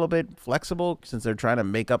venues are a little bit flexible since they're trying to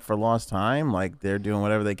make up for lost time. Like they're doing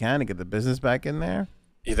whatever they can to get the business back in there.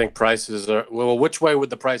 You think prices are which way would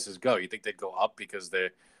the prices go? You think they'd go up because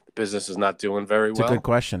the business is not doing very well? It's a good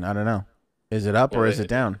question. I don't know. Is it up or is it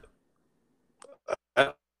down?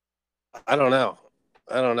 I don't know.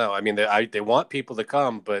 I mean, they want people to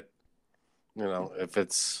come, but if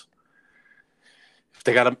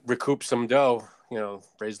they got to recoup some dough,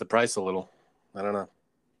 raise the price a little. I don't know.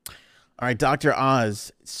 All right, Dr.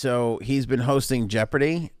 Oz. So he's been hosting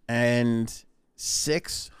Jeopardy, and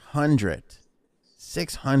 600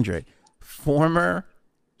 former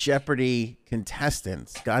Jeopardy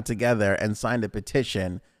contestants got together and signed a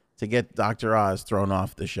petition to get Dr. Oz thrown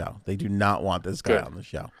off the show. They do not want this guy on the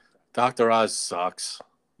show. Dr. Oz sucks.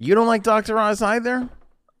 You don't like Dr. Oz either?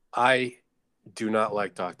 I do not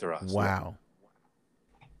like Dr. Oz. Wow.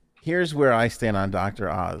 Here's where I stand on Dr.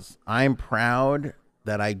 Oz. I'm proud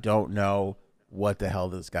that I don't know what the hell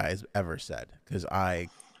this guy has ever said because I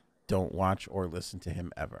don't watch or listen to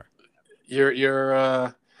him ever. You're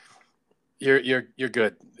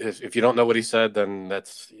good. If you don't know what he said, then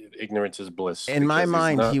that's ignorance is bliss. In my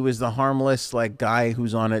mind, he was the harmless like guy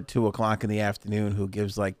who's on at 2:00 in the afternoon who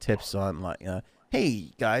gives like tips on like,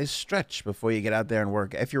 hey guys, stretch before you get out there and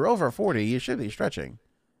work. If you're over 40, you should be stretching.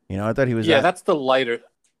 You know, I thought he was. Yeah, that's the lighter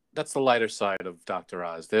side of Dr.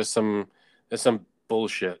 Oz. There's some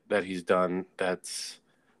bullshit that he's done that's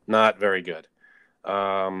not very good.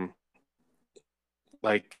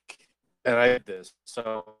 And I did this,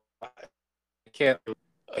 so I can't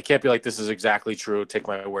be like, this is exactly true. Take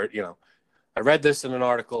my word. You know, I read this in an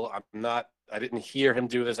article. I didn't hear him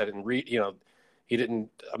do this. I didn't read,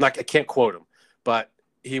 I can't quote him, but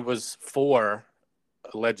he was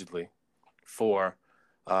allegedly for,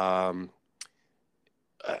 I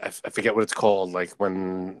forget what it's called, like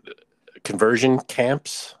when conversion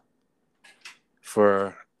camps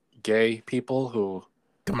for gay people who.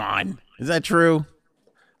 Come on. Is that true?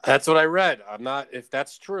 That's what I read. If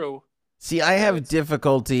that's true. See, I have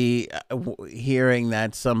difficulty hearing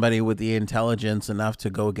that somebody with the intelligence enough to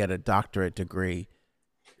go get a doctorate degree.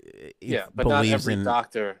 Yeah, but not every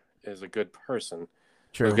doctor is a good person.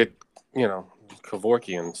 True. Good,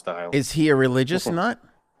 Kevorkian style. Is he a religious nut?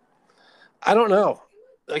 I don't know.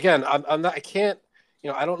 Again, I'm not. I can't.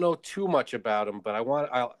 I don't know too much about him, but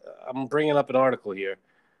I'm bringing up an article here.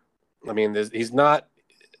 I mean, he's not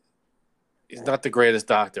the greatest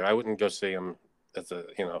doctor. I wouldn't go see him as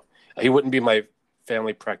he wouldn't be my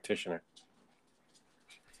family practitioner.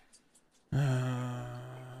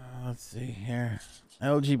 Let's see here.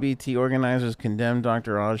 LGBT organizers condemn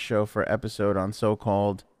Dr. Oz show for episode on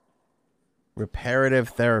so-called reparative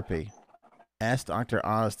therapy. Asked Dr.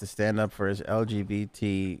 Oz to stand up for his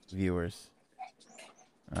LGBT viewers.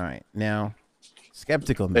 All right. Now,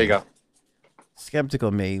 skeptical me. There you go.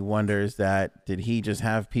 Skeptical me wonders that did he just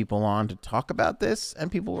have people on to talk about this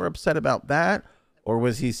and people were upset about that? Or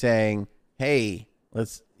was he saying, hey,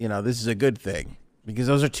 this is a good thing? Because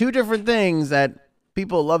those are two different things that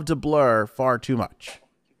people love to blur far too much.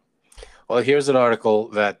 Well, here's an article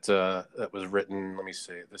that was written. Let me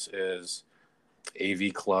see. This is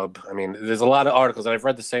AV Club. I mean, there's a lot of articles, and I've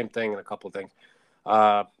read the same thing in a couple of things.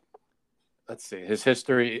 Let's see. His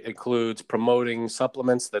history includes promoting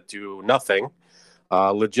supplements that do nothing,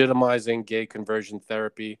 legitimizing gay conversion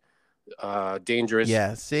therapy, dangerous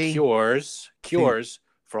cures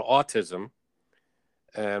for autism,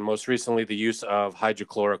 and most recently the use of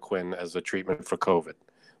hydrochloroquine as a treatment for COVID,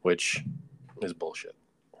 which is bullshit.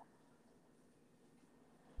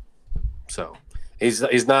 So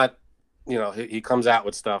he's not, he comes out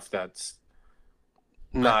with stuff that's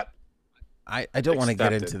not. I don't want to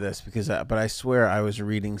get into this but I swear I was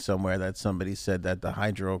reading somewhere that somebody said that the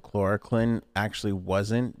hydrochloroquine actually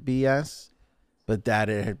wasn't BS, but that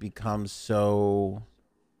it had become so,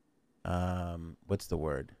 what's the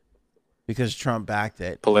word? Because Trump backed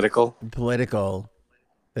it. Political,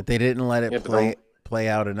 that they didn't let it play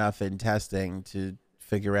out enough in testing to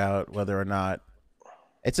figure out whether or not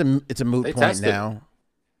it's a moot point now.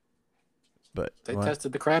 But they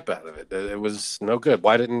tested the crap out of it. It was no good.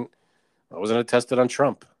 Why wasn't it tested on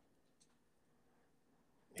Trump?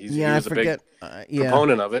 He was a big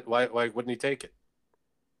proponent of it. Why wouldn't he take it?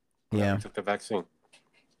 He took the vaccine.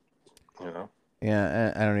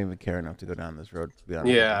 Yeah, I don't even care enough to go down this road, to be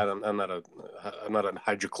honest. Yeah, I'm not a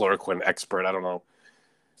hydrochloroquine expert. I don't know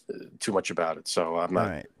too much about it, so I'm not. All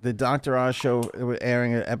right. The Dr. Oz show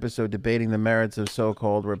airing an episode debating the merits of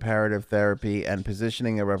so-called reparative therapy and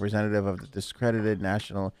positioning a representative of the discredited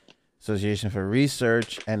National Association for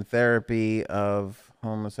Research and Therapy of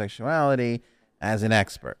Homosexuality as an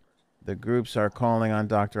expert. The groups are calling on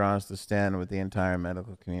Dr. Oz to stand with the entire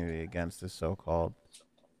medical community against this so-called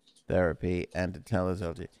therapy and to tell his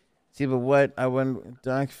LG. See, but what I went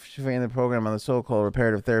documenting the program on the so-called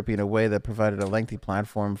reparative therapy in a way that provided a lengthy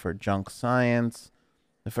platform for junk science.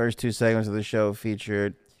 The first two segments of the show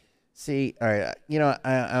featured. See, all right,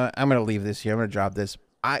 I'm going to leave this here. I'm going to drop this.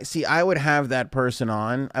 I would have that person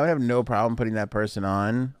on. I would have no problem putting that person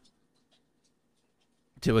on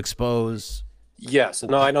to expose. Yes.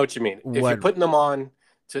 No, I know what you mean. If you're putting them on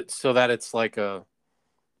so that it's like a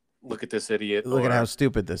look at this idiot. Look at how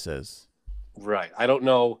stupid this is. Right. I don't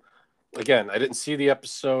know. Again, I didn't see the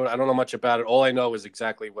episode. I don't know much about it. All I know is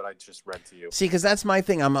exactly what I just read to you. See, because that's my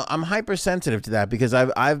thing. I'm hypersensitive to that because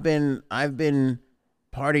I've been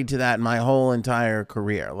partied to that my whole entire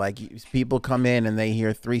career. Like people come in and they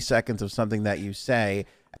hear 3 seconds of something that you say,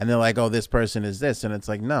 and they're like, "Oh, this person is this," and it's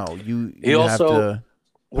like, no, you have to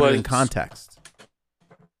put it in context.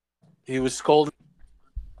 He was scolded.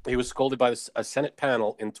 He was scolded by a Senate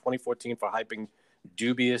panel in 2014 for hyping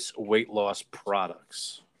dubious weight loss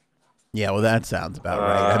products. Yeah, well, that sounds about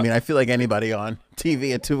right. I mean, I feel like anybody on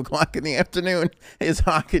TV at 2:00 in the afternoon is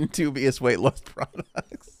hawking dubious weight loss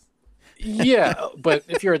products. Yeah, but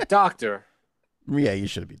if you're a doctor, yeah, you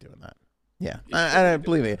shouldn't be doing that. Yeah, I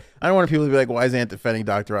believe me. I don't want people to be like, "Why is Ant defending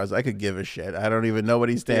Dr. Oz?" I could give a shit. I don't even know what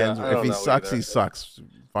he stands. Yeah, if he sucks, either. He sucks.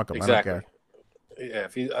 Fuck him. Exactly. I don't care.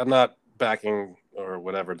 Yeah, I'm not backing or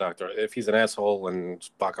whatever, doctor. If he's an asshole, and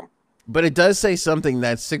fuck him. But it does say something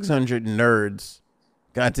that 600 nerds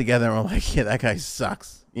got together and were like, "Yeah, that guy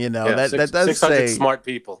sucks." You know, that does 600 say smart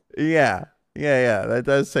people. Yeah. That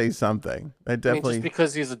does say something. That definitely. Just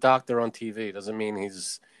because he's a doctor on TV doesn't mean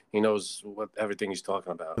he knows everything he's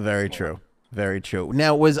talking about. Very true. Very true.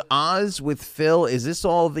 Now, was Oz with Phil? Is this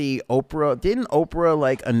all the Oprah? Didn't Oprah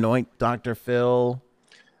like anoint Dr. Phil?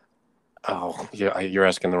 Oh, yeah, you're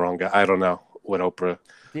asking the wrong guy. I don't know what Oprah.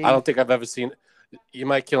 I don't think I've ever seen. You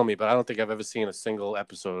might kill me, but I don't think I've ever seen a single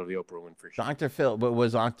episode of the Oprah Winfrey Show. Dr. Phil, but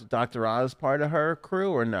was Dr. Oz part of her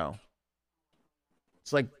crew or no?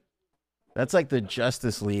 It's like that's like the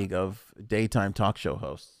Justice League of daytime talk show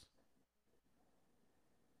hosts.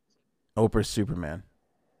 Oprah's Superman,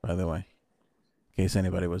 by the way, in case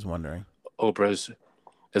anybody was wondering. Is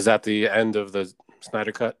that the end of the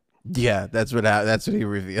Snyder Cut? Yeah, that's what he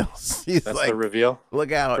reveals. He's that's like, the reveal.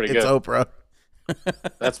 Look out, pretty it's good. Oprah.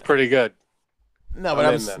 That's pretty good. No, but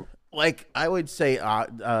I would say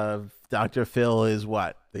Dr. Phil is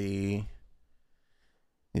what? He's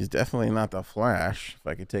definitely not the Flash, if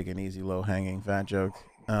I could take an easy low-hanging fat joke.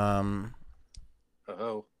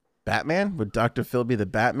 Batman? Would Dr. Phil be the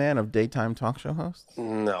Batman of daytime talk show hosts?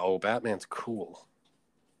 No, Batman's cool.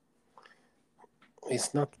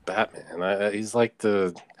 He's not Batman. He's like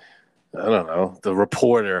the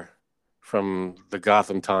reporter from the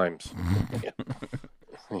Gotham Times.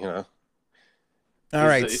 You know. All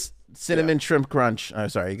right, cinnamon shrimp crunch. Oh,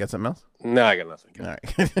 sorry, you got something else? No, I got nothing. All right.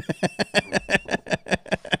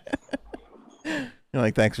 You're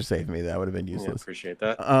like, thanks for saving me. That would have been useless. Yeah, appreciate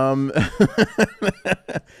that.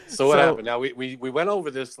 So what happened? Now we went over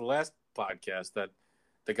this the last podcast that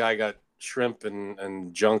the guy got shrimp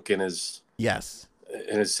and junk in his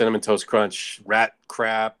cinnamon toast crunch, rat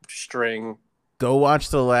crap string. Go watch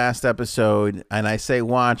the last episode, and I say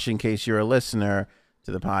watch in case you're a listener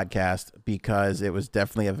to the podcast because it was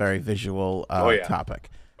definitely a very visual topic.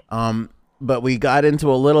 But we got into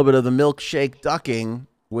a little bit of the milkshake ducking,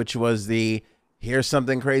 which was the here's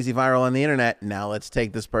something crazy viral on the internet. Now let's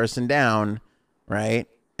take this person down, right?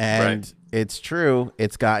 And it's true.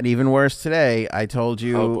 It's gotten even worse today. I told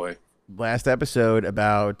you last episode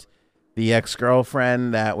about the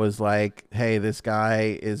ex-girlfriend that was like, hey, this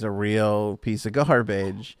guy is a real piece of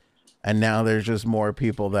garbage. And now there's just more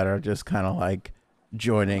people that are just kind of like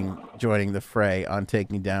joining the fray on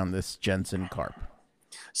taking down this Jensen Karp.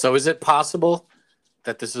 So is it possible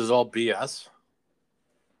that this is all BS?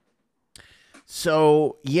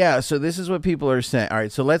 So, so this is what people are saying. All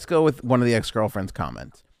right, so let's go with one of the ex-girlfriend's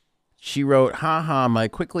comments. She wrote, haha, my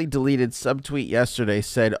quickly deleted subtweet yesterday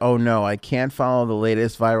said, oh no, I can't follow the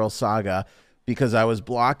latest viral saga because I was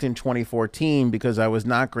blocked in 2014 because I was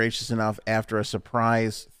not gracious enough after a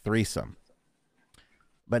surprise threesome.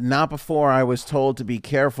 But not before I was told to be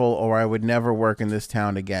careful or I would never work in this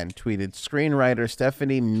town again, tweeted screenwriter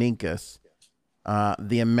Stephanie Minkus.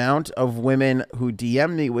 The amount of women who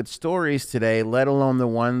DM me with stories today, let alone the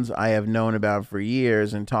ones I have known about for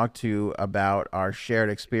years and talked to about our shared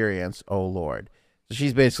experience, oh Lord. So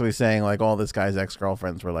she's basically saying like all this guy's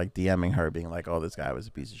ex-girlfriends were like DMing her being like, oh, this guy was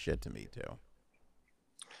a piece of shit to me too.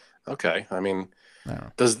 Okay. I mean,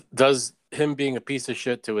 does him being a piece of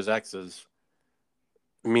shit to his exes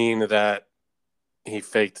mean that he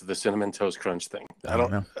faked the cinnamon toast crunch thing? I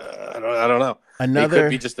don't know. I don't know. He could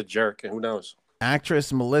be just a jerk. Who knows?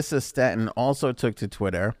 Actress Melissa Stetton also took to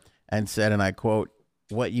Twitter and said, and I quote,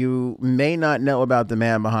 what you may not know about the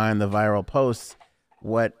man behind the viral posts,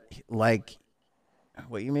 what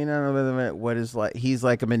you may not know about the what is like, he's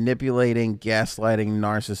like a manipulating, gaslighting,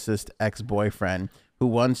 narcissist ex-boyfriend who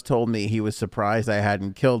once told me he was surprised I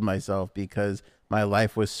hadn't killed myself because my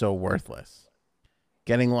life was so worthless.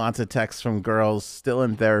 Getting lots of texts from girls still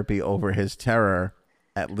in therapy over his terror.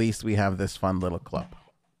 At least we have this fun little club.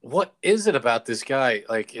 What is it about this guy?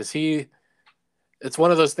 Like, it's one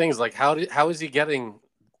of those things. Like, how is he getting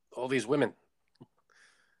all these women?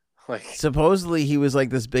 Like, supposedly he was like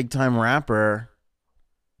this big time rapper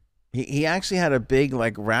He actually had a big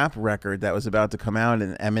like rap record that was about to come out,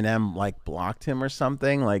 and Eminem like blocked him or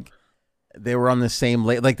something. Like they were on the same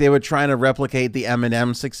like they were trying to replicate the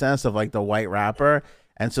Eminem success of like the white rapper,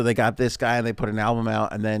 and so they got this guy and they put an album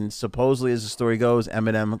out, and then supposedly, as the story goes,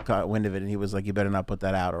 Eminem got wind of it and he was like, "You better not put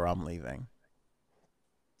that out or I'm leaving."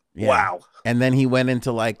 Yeah. Wow. And then he went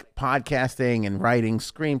into like podcasting and writing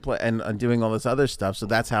screenplay and doing all this other stuff. So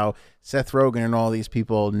that's how Seth Rogen and all these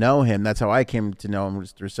people know him. That's how I came to know him,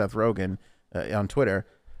 was through Seth Rogen on Twitter.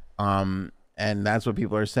 And that's what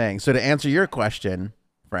people are saying. So to answer your question,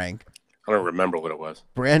 Frank, I don't remember what it was.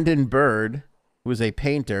 Brandon Bird, who is a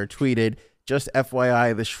painter, tweeted, "Just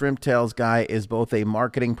FYI, the Shrimp Tails guy is both a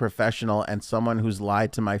marketing professional and someone who's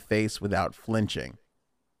lied to my face without flinching."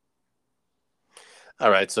 All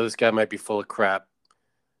right, so this guy might be full of crap,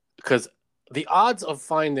 because the odds of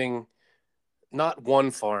finding not one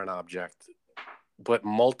foreign object, but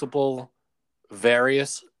multiple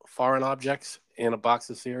various foreign objects in a box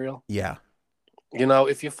of cereal. Yeah. You know,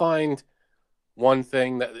 if you find one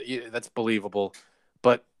thing that's believable,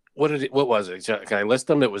 but what was it? Can I list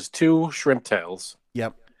them? It was 2 shrimp tails.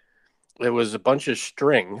 Yep. It was a bunch of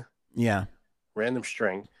string. Yeah. Random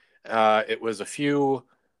string. It was a few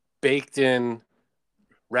baked in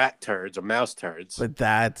rat turds or mouse turds. But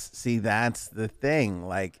that's the thing.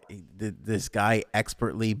 Like, did this guy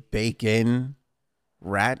expertly bake in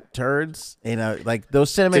rat turds? You know, like those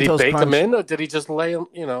cinnamon did he toast bake crunch, them in, or did he just lay them?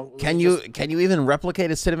 You know, Can you even replicate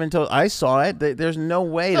a cinnamon toast? I saw it. There's no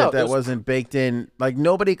way that wasn't baked in. Like,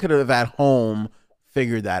 nobody could have at home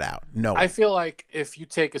figured that out. No. I feel like if you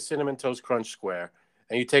take a cinnamon toast crunch square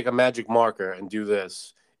and you take a magic marker and do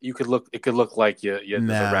this, it could look like there's a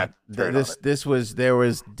rat turd on it. There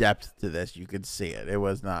was depth to this. You could see it. It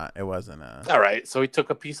wasn't All right, so he took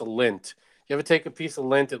a piece of lint. You ever take a piece of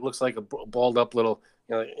lint? It looks like a balled up little,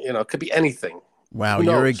 it could be anything. Wow,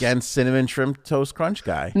 you're against cinnamon shrimp toast crunch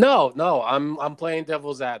guy. No, I'm playing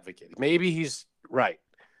devil's advocate. Maybe he's right.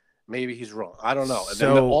 Maybe he's wrong. I don't know. And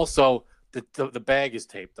then also the bag is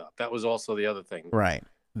taped up. That was also the other thing. Right.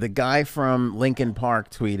 The guy from Lincoln Park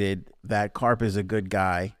tweeted that Karp is a good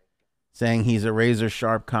guy, saying he's a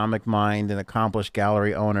razor-sharp comic mind, an accomplished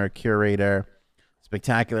gallery owner, curator,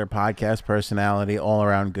 spectacular podcast personality,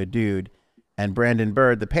 all-around good dude. And Brandon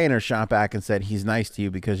Bird, the painter, shot back and said, he's nice to you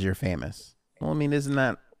because you're famous. Well, I mean, isn't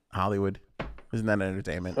that Hollywood? Isn't that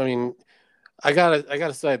entertainment? I mean, I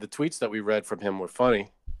gotta say, the tweets that we read from him were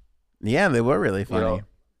funny. Yeah, they were really funny.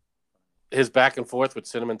 His back and forth with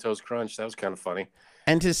Cinnamon Toast Crunch, that was kind of funny.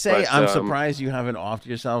 And to say, I'm surprised you haven't offed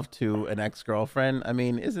yourself to an ex-girlfriend, I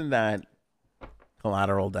mean, isn't that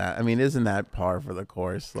collateral damage? I mean, isn't that par for the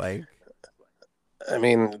course? Like, I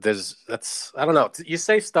mean, I don't know. You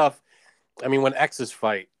say stuff. I mean, when exes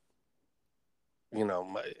fight,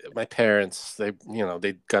 my parents, they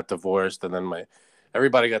got divorced, and then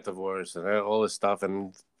everybody got divorced, and all this stuff,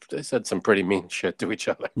 and they said some pretty mean shit to each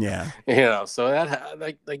other. Yeah. So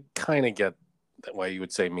that they kind of get why you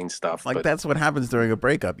would say mean stuff. Like, that's what happens during a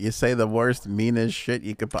breakup. You say the worst, meanest shit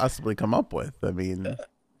you could possibly come up with. I mean,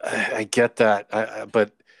 I get that,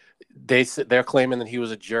 but they're claiming that he was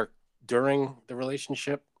a jerk during the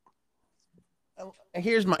relationship.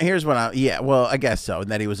 Here's what I guess so, and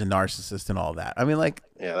that he was a narcissist and all that. I mean, like,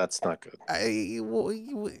 yeah, that's not good.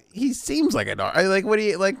 He seems like a like. What do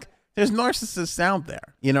you like? There's narcissists out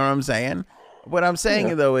there. You know what I'm saying? What I'm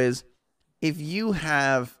saying though is, if you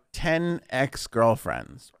have 10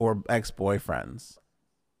 ex-girlfriends or ex-boyfriends,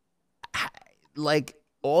 like,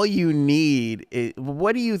 all you need is,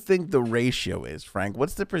 what do you think the ratio is, Frank?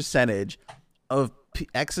 What's the percentage of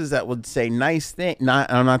exes that would say nice thing?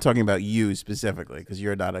 I'm not talking about you specifically, because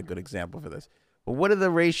you're not a good example for this. But what are the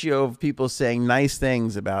ratio of people saying nice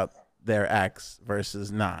things about their ex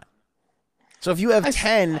versus not? So if you have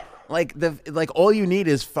 10, like all you need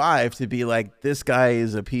is 5 to be like, this guy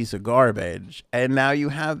is a piece of garbage, and now you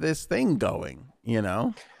have this thing going,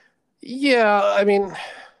 Yeah, I mean,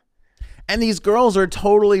 and these girls are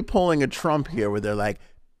totally pulling a Trump here, where they're like,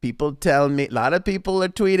 people tell me, a lot of people are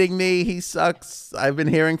tweeting me, he sucks. I've been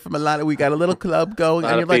hearing from we got a little club going,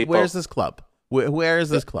 and you're like, where's this club? Where is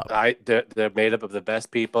this club? They're made up of the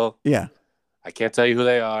best people. Yeah. I can't tell you who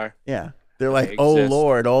they are. Yeah. They're like, oh,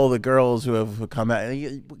 Lord, all the girls who have come out.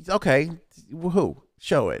 Okay, who?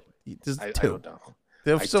 Show it. There's 2. I don't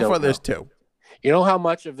know. So far, there's 2. You know how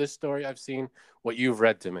much of this story I've seen? What you've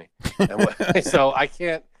read to me. So I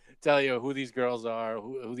can't tell you who these girls are,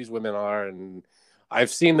 who these women are, and I've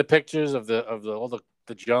seen the pictures of all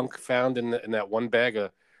the junk found in that one bag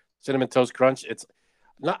of Cinnamon Toast Crunch. It's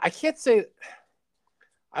not. I can't say.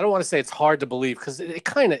 I don't want to say it's hard to believe, because it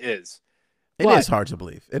kind of is. It is hard to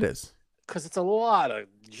believe. It is. because it's a lot of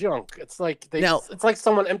junk. It's like Now- it's like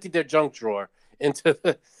someone emptied their junk drawer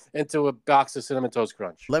into a box of Cinnamon Toast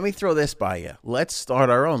Crunch. Let me throw this by you. Let's start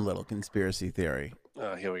our own little conspiracy theory.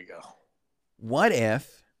 Here we go. What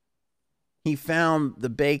if he found the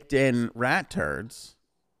baked in rat turds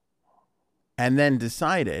and then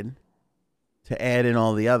decided to add in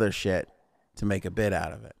all the other shit to make a bit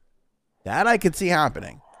out of it? That I could see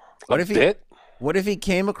happening. What if he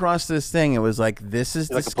came across this thing and was like, this is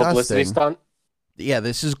like disgusting. a publicity stunt? Yeah,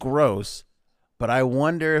 this is gross. But I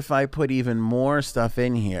wonder if I put even more stuff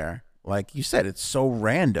in here. Like you said, it's so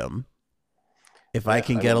random. If I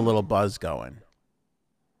can get a little buzz going.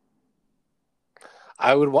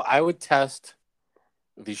 I would test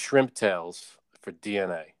the shrimp tails for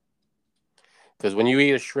DNA. Because when you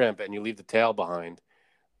eat a shrimp and you leave the tail behind,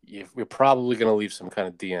 you're probably going to leave some kind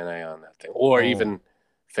of DNA on that thing. Or even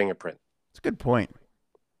fingerprint. It's a good point.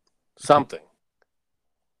 Something.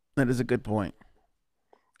 That is a good point.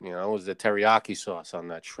 You know, was the teriyaki sauce on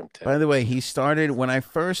that shrimp tail. By the way, he started when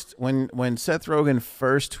Seth Rogen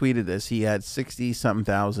first tweeted this, he had 60-something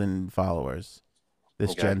thousand followers.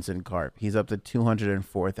 This Jensen Karp. He's up to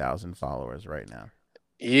 204,000 followers right now.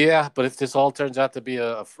 Yeah, but if this all turns out to be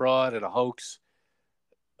a fraud and a hoax,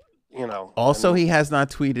 you know. Also, he has not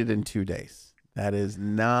tweeted in 2 days. That is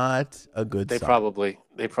not a good sign.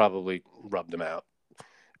 They probably rubbed him out.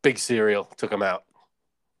 Big Cereal took him out.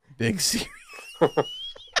 Big Cereal.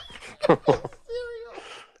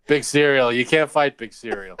 Big Cereal. You can't fight Big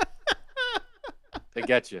Cereal. They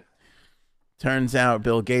get you. Turns out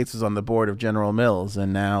Bill Gates was on the board of General Mills,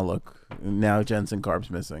 and now Jensen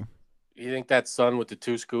Karp's missing. You think that son with the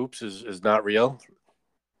 2 scoops is not real?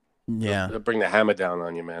 Yeah. They'll bring the hammer down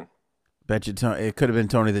on you, man. Bet you it could have been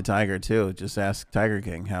Tony the Tiger, too. Just ask Tiger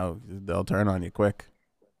King how they'll turn on you quick.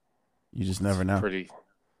 You just never know.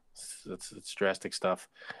 It's drastic stuff.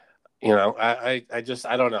 You know, I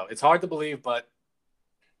don't know. It's hard to believe, but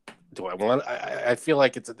do I want? I feel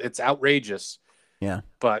like it's outrageous. Yeah.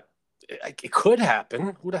 But it could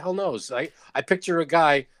happen. Who the hell knows? I picture a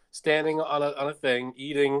guy standing on a thing,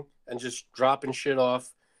 eating and just dropping shit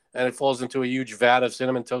off, and it falls into a huge vat of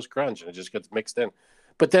Cinnamon Toast Crunch, and it just gets mixed in.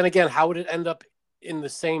 But then again, how would it end up in the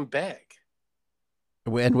same bag?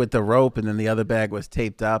 And with the rope, and then the other bag was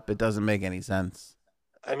taped up. It doesn't make any sense.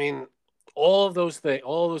 I mean, all of those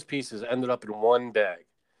pieces ended up in one bag.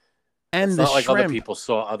 And it's the not like shrimp, other people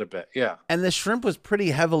saw other bags. Yeah. And the shrimp was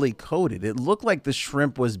pretty heavily coated. It looked like the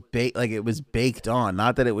shrimp was baked on,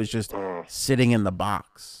 not that it was just sitting in the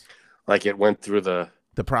box. Like it went through the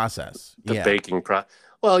process. The baking process.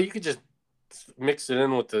 Well, you could just mix it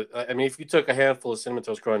in with I mean, if you took a handful of Cinnamon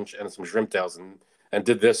Toast Crunch and some shrimp tails and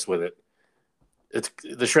did this with it,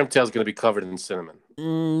 the shrimp tail is going to be covered in cinnamon.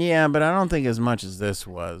 Yeah, but I don't think as much as this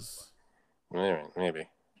was. Maybe.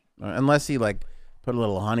 Unless he put a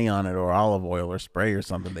little honey on it or olive oil or spray or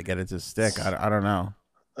something to get it to stick. I don't know.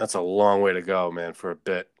 That's a long way to go, man, for a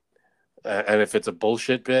bit. And if it's a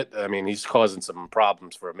bullshit bit, I mean, he's causing some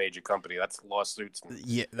problems for a major company. That's lawsuits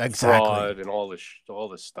and fraud and all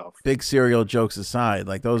this stuff. Big Cereal jokes aside,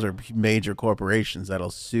 those are major corporations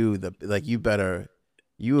that'll sue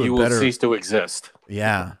you will cease to exist.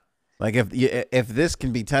 Yeah. If this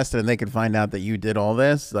can be tested and they can find out that you did all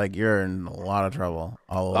this, you're in a lot of trouble.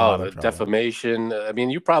 Defamation. I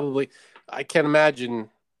mean, I can't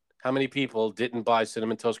imagine how many people didn't buy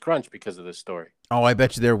Cinnamon Toast Crunch because of this story. Oh, I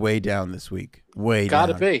bet you they're way down this week.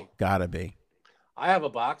 Gotta be. Gotta be. I have a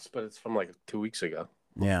box, but it's from 2 weeks ago.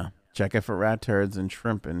 Yeah. Check it for rat turds and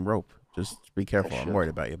shrimp and rope. Just be careful. I'm worried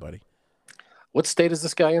about you, buddy. What state is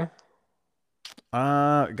this guy in?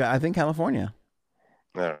 I think California.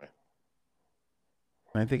 All right.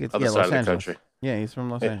 I think it's other side Los of Angeles. The country. Yeah, he's from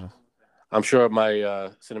Los Angeles. I'm sure my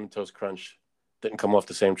Cinnamon Toast Crunch didn't come off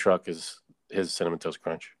the same truck as his Cinnamon Toast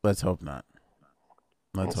Crunch. Let's hope not.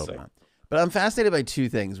 Let's hope not. But I'm fascinated by 2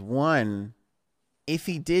 things. One, if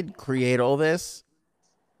he did create all this,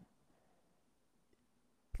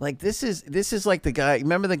 this is like the guy.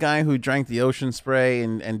 Remember the guy who drank the ocean spray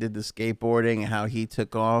and did the skateboarding and how he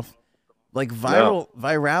took off?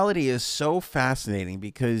 Virality is so fascinating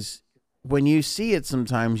because when you see it,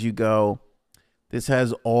 sometimes you go, this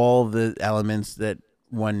has all the elements that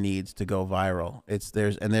one needs to go viral.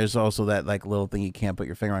 There's also that little thing you can't put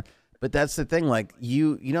your finger on. But that's the thing.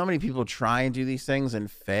 You know how many people try and do these things and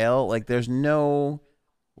fail? There's no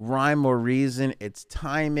rhyme or reason. It's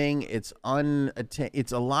timing. It's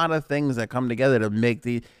a lot of things that come together to make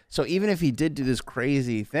so even if he did do this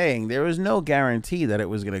crazy thing, there was no guarantee that it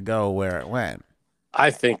was going to go where it went.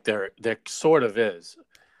 I think there sort of is.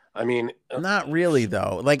 I mean, not really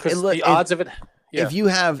though. The odds of it. Yeah. If you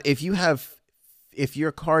have if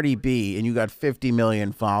you're Cardi B and you got 50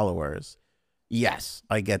 million followers, yes,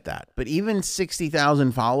 I get that. But even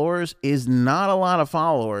 60,000 followers is not a lot of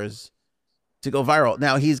followers to go viral.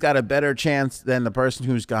 Now, he's got a better chance than the person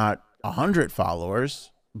who's got 100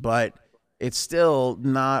 followers, but it's still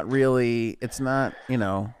not really, it's not, you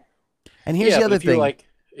know. And here's the other thing.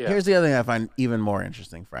 Here's the other thing I find even more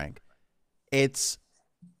interesting, Frank. It's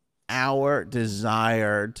our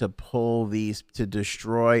desire to to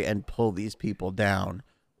destroy and pull these people down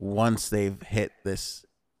once they've hit this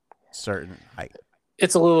certain height.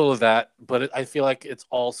 It's a little of that, but I feel like it's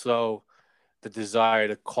also the desire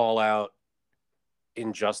to call out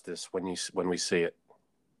injustice when we see it.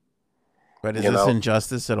 But is this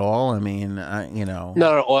injustice at all? I mean, No,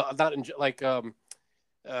 not like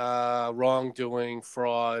wrongdoing,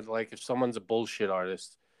 fraud. Like if someone's a bullshit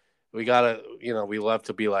artist, we gotta, we love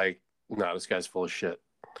to be like, no, this guy's full of shit,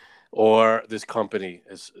 or this company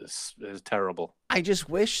is terrible. I just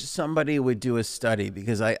wish somebody would do a study,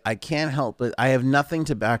 because I can't help but I have nothing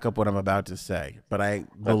to back up what I'm about to say, but I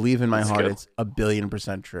believe in my heart it's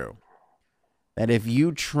 1,000,000,000% true. That if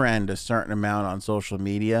you trend a certain amount on social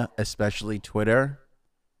media, especially Twitter,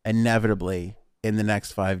 inevitably in the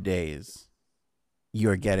next 5 days,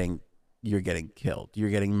 you're getting killed. You're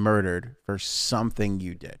getting murdered for something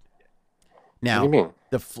you did. Now, what do you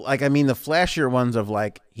mean? The flashier ones of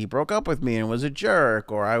like, he broke up with me and was a jerk,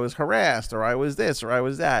 or I was harassed, or I was this, or I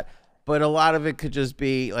was that. But a lot of it could just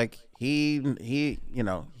be like, he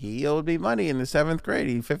owed me money in the 7th grade.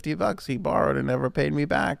 $50 he borrowed and never paid me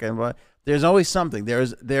back. And there's always something.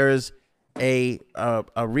 There's a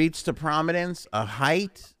reach to prominence, a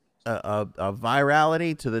height, a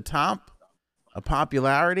virality to the top, a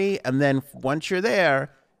popularity, and then once you're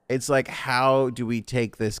there, it's like, how do we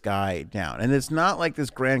take this guy down? And it's not like this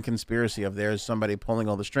grand conspiracy of there's somebody pulling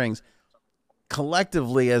all the strings.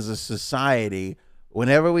 Collectively, as a society,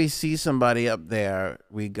 whenever we see somebody up there,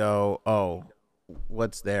 we go, oh,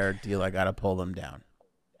 what's their deal? I got to pull them down.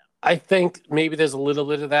 I think maybe there's a little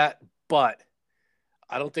bit of that, but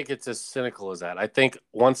I don't think it's as cynical as that. I think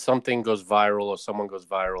once something goes viral or someone goes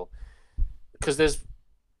viral, because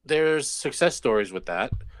there's success stories with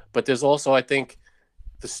that, but there's also, I think,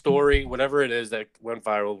 the story, whatever it is that went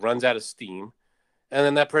viral, runs out of steam, and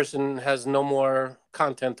then that person has no more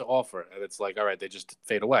content to offer, and it's like, all right, they just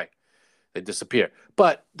fade away, they disappear.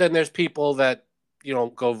 But then there's people that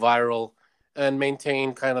go viral and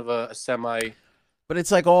maintain kind of a semi. But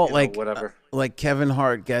it's like whatever. Like Kevin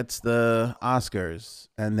Hart gets the Oscars,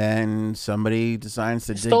 and then somebody decides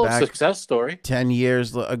to dig back. Success story 10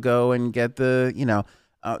 years ago and get the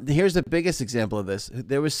here's the biggest example of this.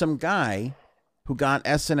 There was some guy who got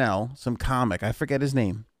SNL, some comic, I forget his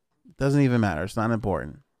name. Doesn't even matter. It's not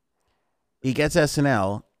important. He gets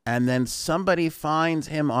SNL, and then somebody finds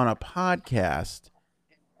him on a podcast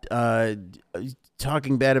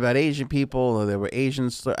talking bad about Asian people, or there were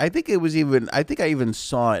Asians. I think I even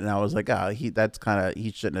saw it, and I was like, he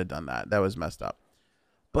shouldn't have done that. That was messed up.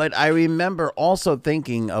 But I remember also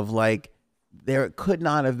thinking of like, there could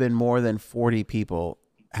not have been more than 40 people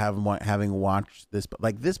having watched this.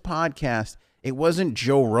 Like this podcast, it wasn't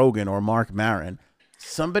Joe Rogan or Mark Maron.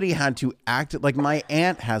 Somebody had to act it like my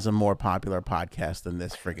aunt has a more popular podcast than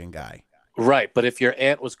this friggin' guy. Right. But if your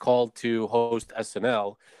aunt was called to host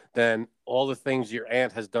SNL, then all the things your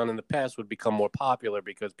aunt has done in the past would become more popular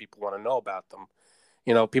because people want to know about them.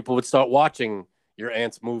 People would start watching your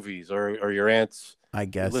aunt's movies or your aunt's,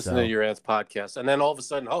 listen to your aunt's podcast. And then all of a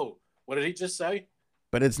sudden, oh, what did he just say?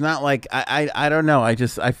 But it's not like, I don't know. I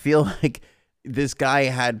feel like this guy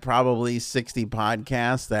had probably 60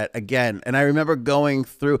 podcasts that, again, and I remember going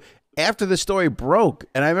through after the story broke,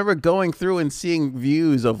 and I remember going through and seeing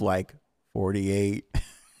views of like 48,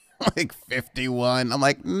 like 51. I'm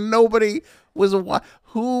like, nobody was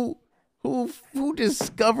who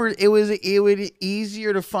discovered it was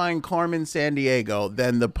easier to find Carmen Sandiego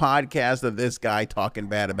than the podcast of this guy talking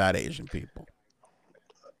bad about Asian people.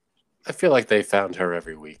 I feel like they found her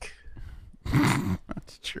every week.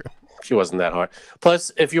 That's true. She wasn't that hard.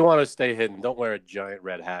 Plus, if you want to stay hidden, don't wear a giant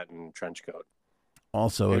red hat and trench coat.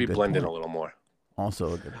 Also, maybe blend in a little more.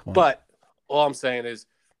 Also a good point. But all I'm saying is,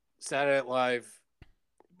 Saturday Night Live,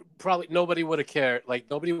 probably nobody would have cared. Like,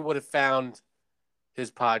 nobody would have found his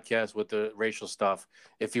podcast with the racial stuff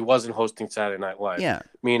if he wasn't hosting Saturday Night Live. Yeah.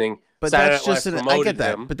 Meaning, but Saturday that's just I get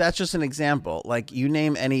that. But that's just an example. Like, you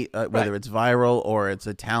name any, whether it's viral or it's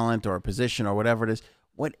a talent or a position or whatever it is,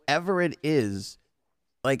 whatever it is.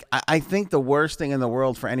 Like, I think the worst thing in the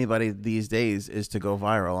world for anybody these days is to go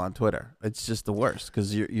viral on Twitter. It's just the worst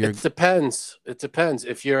because you're. It depends. It depends.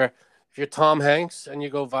 If you're Tom Hanks and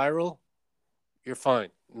you go viral, you're fine.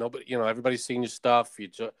 Nobody, everybody's seen your stuff.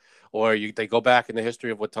 They go back in the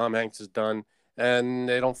history of what Tom Hanks has done, and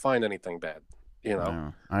they don't find anything bad.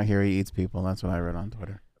 No, I hear he eats people. That's what I read on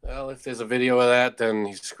Twitter. Well, if there's a video of that, then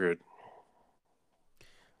he's screwed.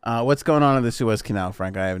 What's going on in the Suez Canal,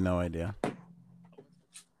 Frank? I have no idea.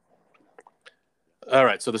 All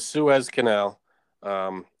right, so the Suez Canal.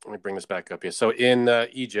 Let me bring this back up here. So in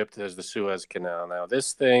Egypt, there's the Suez Canal. Now,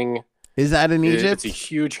 this thing is that in Egypt? It's a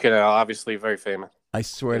huge canal, obviously very famous. I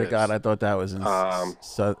swear to God, I thought that was in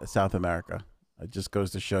South America. It just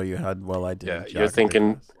goes to show you how well I did. Yeah,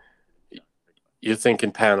 you're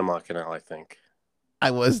thinking Panama Canal, I think. I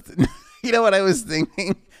was, you know what I was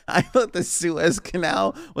thinking? I thought the Suez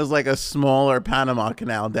Canal was like a smaller Panama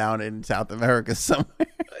Canal down in South America somewhere.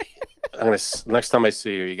 Next time I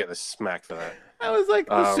see you, you get a smack for that. I was like,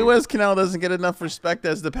 the Suez Canal doesn't get enough respect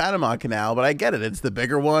as the Panama Canal, but I get it. It's the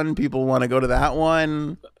bigger one. People want to go to that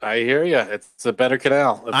one. I hear you. It's a better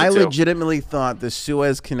canal. I legitimately thought the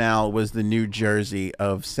Suez Canal was the New Jersey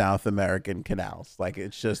of South American canals. Like,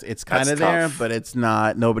 it's kind of there, but it's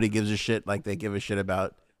not. Nobody gives a shit like they give a shit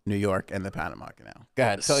about New York and the Panama Canal. Go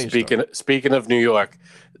ahead. Tell your story. Speaking of New York,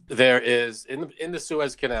 there is in the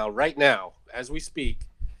Suez Canal right now, as we speak,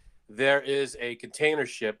 there is a container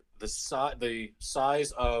ship the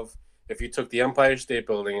size of if you took the Empire State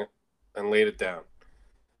Building and laid it down.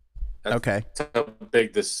 That's how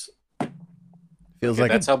big this feels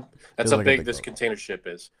like. That's how big this container ship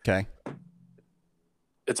is. Okay.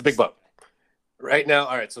 It's a big boat. Right now,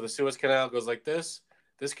 all right, so the Suez Canal goes like this.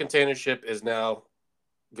 This container ship is now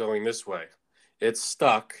going this way. It's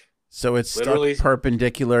stuck. So it's literally stuck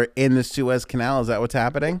perpendicular in the Suez Canal. Is that what's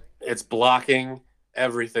happening? It's blocking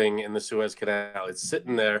everything in the Suez Canal. It's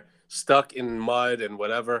sitting there stuck in mud and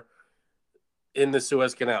whatever in the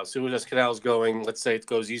Suez Canal. Suez Canal is going, let's say it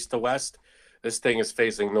goes east to west. This thing is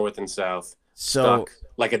facing north and south, stuck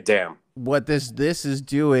like a dam. What this is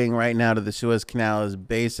doing right now to the Suez Canal is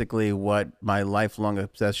basically what my lifelong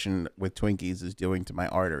obsession with Twinkies is doing to my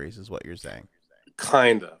arteries, is what you're saying.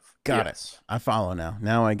 Kind of. Got it. I follow now.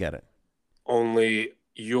 Now I get it. Only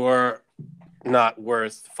you're not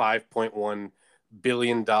worth $5.1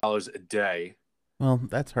 billion a day. Well,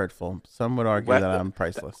 that's hurtful. Some would argue that I'm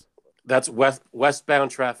priceless. That's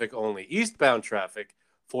westbound traffic only. Eastbound traffic,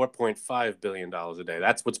 $4.5 billion a day.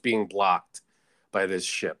 That's what's being blocked by this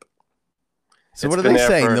ship. So what are they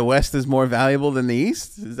saying? The West is more valuable than the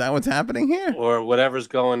East? Is that what's happening here? Or whatever's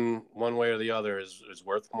going one way or the other is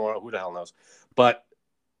worth more. Who the hell knows? But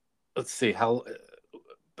let's see, how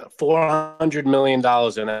 $400 million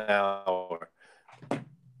an hour.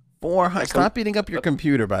 400. Stop beating up your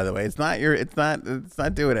computer, by the way. It's not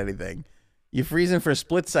doing anything. You're freezing for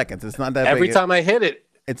split seconds. It's not that every big. time I hit it.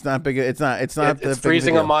 It's not big. It's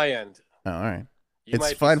freezing on my end. Oh, all right.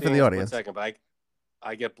 It's fine for the audience. Second, but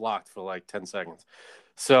I get blocked for like 10 seconds.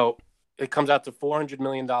 So it comes out to $400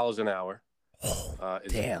 million an hour.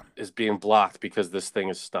 Damn. Is being blocked because this thing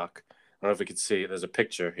is stuck. I don't know if you can see. There's a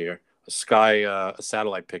picture here, a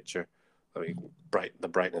satellite picture. The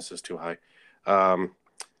brightness is too high.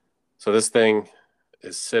 So this thing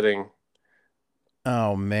is sitting.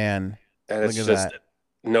 Oh man! And it's just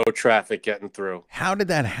no traffic getting through. How did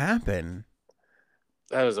that happen?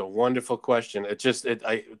 That is a wonderful question.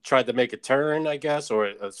 I tried to make a turn, I guess,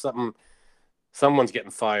 or something. Someone's getting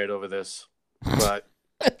fired over this, but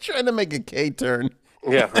trying to make a K turn.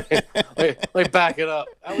 Yeah, let me back it up.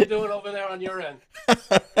 How we doing over there on your end?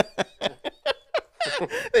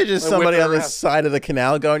 There's just somebody on the side of the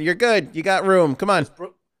canal going, "You're good. You got room. Come on."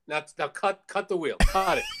 Now cut the wheel.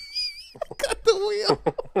 Cut it. Cut the wheel.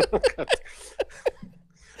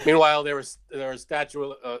 Meanwhile, there was a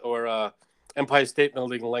statue or Empire State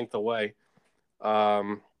Building length away.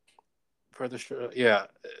 Yeah.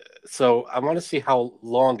 So I want to see how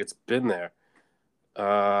long it's been there.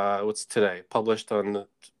 What's today? Published on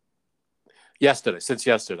since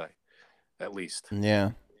yesterday, at least.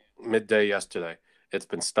 Yeah. Midday yesterday. It's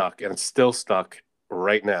been stuck, and it's still stuck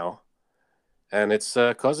right now. And it's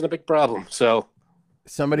causing a big problem. So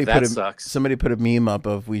somebody put a meme up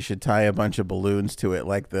of we should tie a bunch of balloons to it,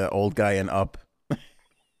 like the old guy in Up.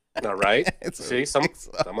 All right. See,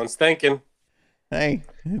 someone's thinking. Hey,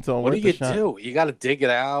 it's all. What do you do? You got to dig it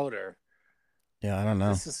out, or? Yeah, I don't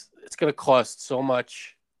know. It's going to cost so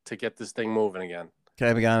much to get this thing moving again. Can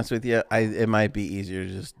I be honest with you? It might be easier to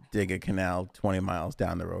just dig a canal 20 miles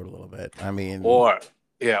down the road a little bit. I mean, what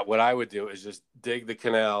I would do is just dig the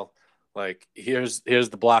canal. Like here's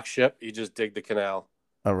the block ship. You just dig the canal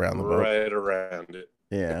around the boat. Right around it.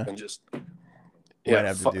 Yeah, and just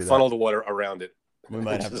funnel the water around it. We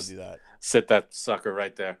might have to Just do that. sit that sucker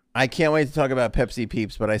right there. I can't wait to talk about Pepsi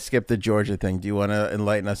Peeps, but I skipped the Georgia thing. Do you want to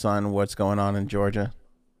enlighten us on what's going on in Georgia?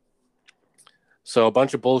 So a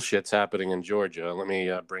bunch of bullshit's happening in Georgia. Let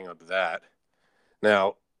me bring up that.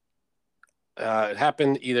 Now, it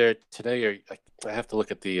happened either today or I have to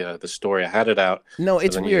look at the story. I had it out. No,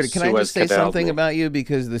 it's then weird. Can I Suez just say Canal something thing. about you?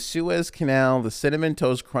 Because the Suez Canal, the Cinnamon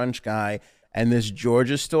Toast Crunch guy, and this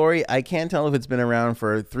Georgia story, I can't tell if it's been around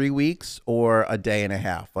for 3 weeks or a day and a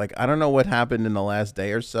half. Like, I don't know what happened in the last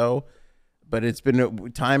day or so, but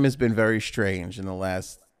time has been very strange in the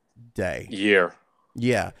last day. Year.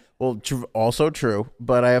 Yeah. Well, also true,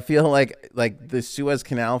 but I feel like the Suez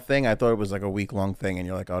Canal thing, I thought it was like a week-long thing, and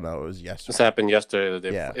you're like, oh no, it was yesterday. This happened yesterday. The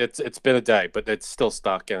day Yeah. before. It's been a day, but it's still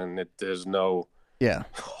stuck, and there's no Yeah.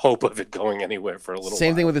 hope of it going anywhere for a little Same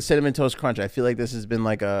while. thing with the Cinnamon Toast Crunch. I feel like this has been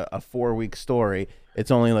like a 4-week story.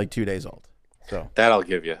 It's only like 2 days old. So That I'll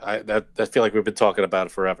give you. I feel like we've been talking about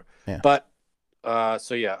it forever. Yeah. But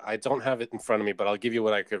so yeah, I don't have it in front of me, but I'll give you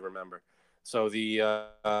what I could remember. So the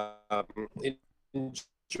in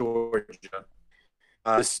Georgia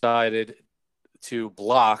decided to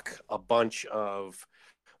block a bunch of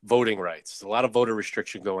voting rights. There's a lot of voter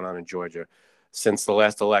restriction going on in Georgia since the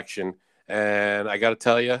last election, and I got to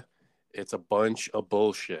tell you, it's a bunch of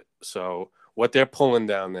bullshit. So what they're pulling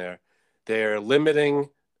down there, they're limiting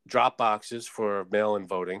drop boxes for mail-in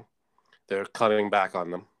voting. They're cutting back on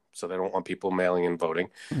them, so they don't want people mailing in voting.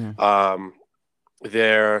 Mhm.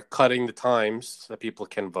 They're cutting the times that people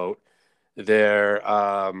can vote. They're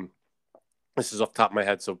this is off the top of my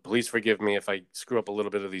head, so please forgive me if I screw up a little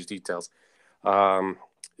bit of these details.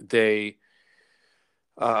 They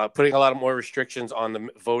putting a lot of more restrictions on the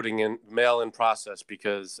voting and mail-in process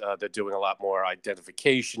because they're doing a lot more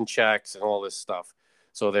identification checks and all this stuff.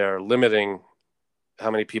 So they're limiting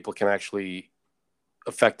how many people can actually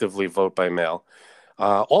effectively vote by mail.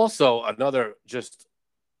 Also, another just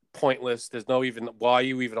pointless. There's no even why are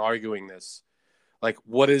you even arguing this? Like,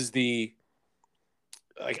 what is the?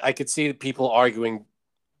 I could see people arguing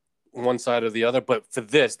one side or the other, but for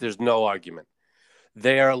this, there's no argument.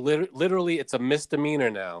 They are literally, it's a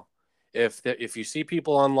misdemeanor now. If you see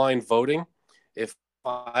people online voting, if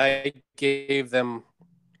I gave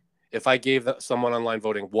someone online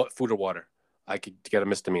voting what food or water, I could get a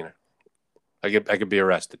misdemeanor. I could be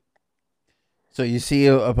arrested. So you see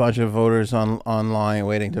a bunch of voters online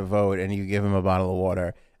waiting to vote, and you give them a bottle of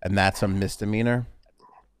water, and that's a misdemeanor?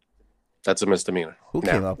 That's a misdemeanor. Who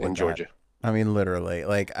came up with in that? Georgia? I mean, literally.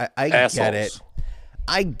 Like, I get it. Assholes.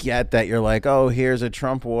 I get that you're like, oh, here's a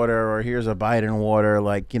Trump water or here's a Biden water,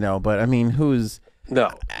 like, you know, but I mean,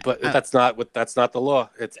 No, but that's not the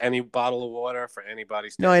law. It's any bottle of water for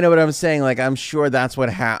anybody's. No, I know what I'm saying. Like, I'm sure that's what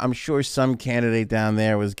I'm sure some candidate down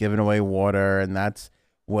there was giving away water, and that's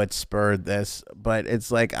what spurred this. But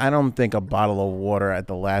it's like, I don't think a bottle of water at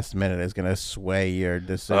the last minute is going to sway your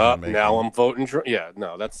decision making. Now I'm voting. Yeah,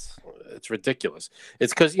 no, it's ridiculous.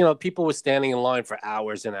 It's because people were standing in line for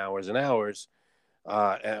hours and hours and hours,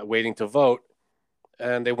 waiting to vote,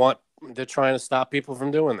 and they're trying to stop people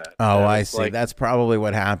from doing that. Oh, And I it's see. like, That's probably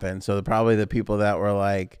what happened. So probably the people that were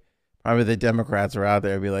like, probably the Democrats were out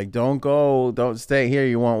there be like, don't go, don't stay here.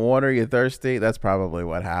 You want water? You're thirsty? That's probably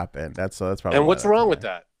what happened. That's probably. and what's wrong with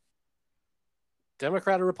that?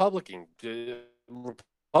 Democrat or Republican?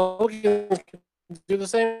 Republicans can do the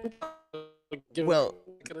same. Well,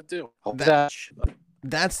 gonna do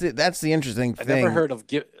that's the interesting I thing.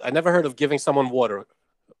 I never heard of giving someone water,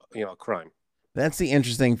 a crime. That's the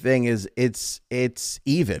interesting thing is it's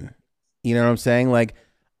even. You know what I'm saying? Like,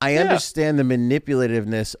 I understand the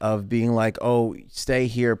manipulativeness of being like, oh, stay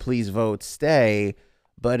here, please vote, stay.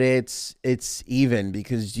 But it's even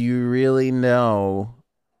because you really know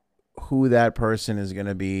who that person is going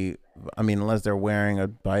to be. I mean, unless they're wearing a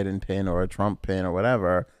Biden pin or a Trump pin or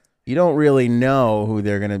whatever, you don't really know who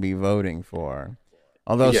they're going to be voting for.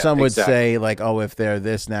 Although some would say like, oh, if they're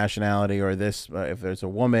this nationality or this, if there's a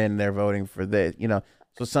woman, they're voting for this,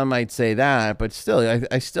 So some might say that, but still,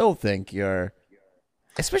 I still think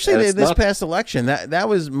especially this past election, that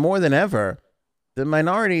was more than ever. The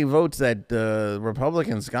minority votes that the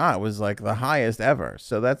Republicans got was like the highest ever.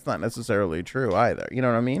 So that's not necessarily true either. You know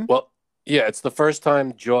what I mean? Well, yeah, it's the first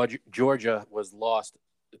time Georgia was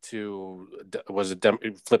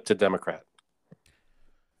flipped to Democrat.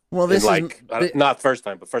 Well, this is not first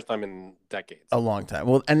time, but first time in decades. A long time.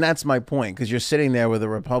 Well, and that's my point, because you're sitting there with a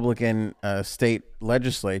Republican state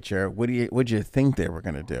legislature. What do you think they were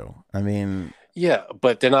going to do? I mean, yeah,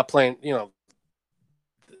 but they're not playing.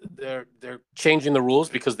 They're changing the rules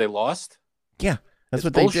because they lost. Yeah, that's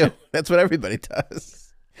it's what bullshit. They do. That's what everybody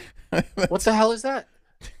does. What the hell is that?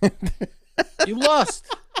 You lost.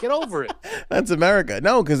 Get over it. That's America.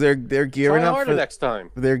 No, because they're gearing Try up harder for next time.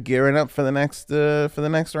 They're gearing up for the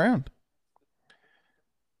next round.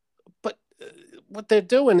 But what they're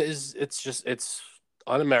doing is it's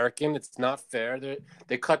un-American. It's not fair.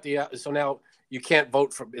 They cut so now you can't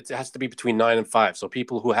vote for it. Has to be between 9 and 5. So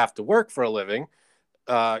people who have to work for a living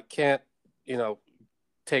can't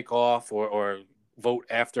take off or vote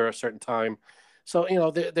after a certain time. So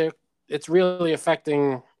it's really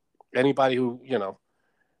affecting anybody who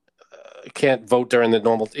can't vote during the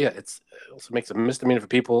normal. Yeah, it also makes a misdemeanor for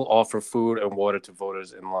people offer food and water to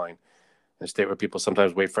voters in line in a state where people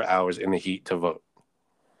sometimes wait for hours in the heat to vote.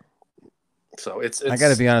 So it's I got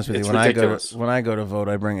to be honest with you. When ridiculous. I go to vote,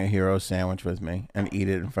 I bring a hero sandwich with me and eat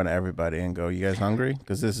it in front of everybody and go, "You guys hungry?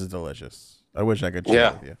 Because this is delicious. I wish I could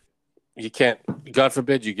share with you." You can't. God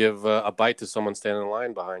forbid you give a bite to someone standing in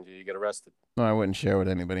line behind you. You get arrested. No, I wouldn't share with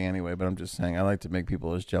anybody anyway. But I'm just saying, I like to make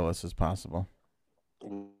people as jealous as possible.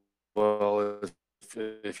 Well,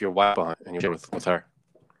 if you're wife behind and you're with her,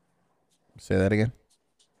 say that again.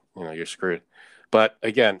 You're screwed. But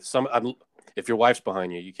again, if your wife's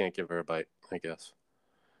behind you, you can't give her a bite, I guess.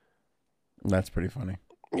 That's pretty funny.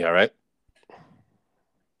 Yeah, right?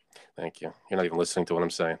 Thank you. You're not even listening to what I'm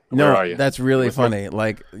saying. No, where are you? That's really funny.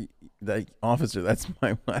 Like, the officer, that's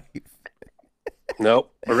my wife.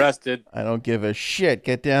 Nope, arrested. I don't give a shit.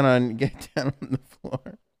 Get down on the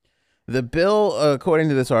floor. The bill, according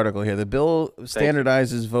to this article here, the bill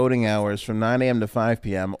standardizes voting hours from 9 a.m. to 5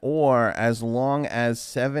 p.m. or as long as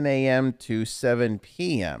 7 a.m. to 7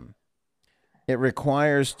 p.m. It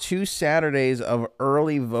requires 2 Saturdays of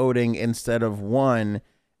early voting instead of 1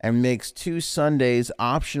 and makes 2 Sundays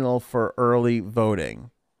optional for early voting.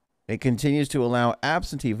 It continues to allow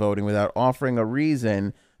absentee voting without offering a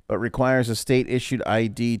reason, but requires a state-issued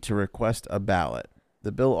ID to request a ballot.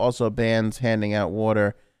 The bill also bans handing out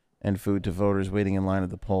water and food to voters waiting in line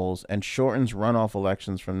at the polls and shortens runoff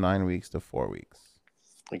elections from 9 weeks to 4 weeks.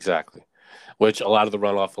 Exactly. Which a lot of the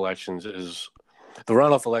runoff elections is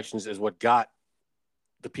what got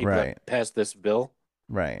the people that passed this bill.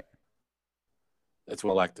 Right. That's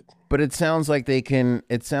what elected. But it sounds like I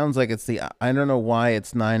don't know why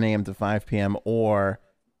it's 9 a.m. to 5 p.m. or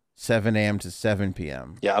 7 a.m. to 7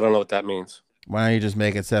 p.m. Yeah, I don't know what that means. Why don't you just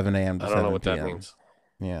make it 7 a.m. to 7 p.m.? I don't know what that means.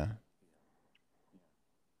 Yeah.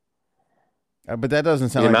 But that doesn't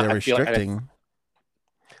sound like they're restricting.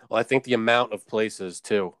 I think the amount of places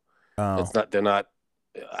too. They're not.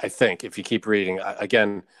 I think if you keep reading, I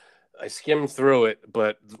skimmed through it,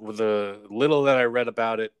 but with the little that I read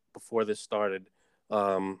about it before this started,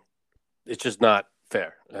 it's just not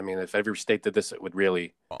fair. I mean, if every state did this, it would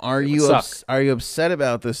really. Are you upset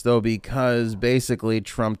about this though? Because basically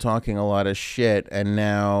Trump talking a lot of shit, and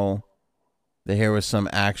now there was some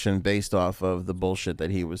action based off of the bullshit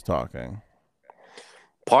that he was talking.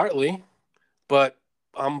 Partly, but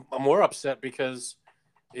I'm more upset because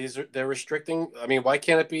they're restricting. I mean, why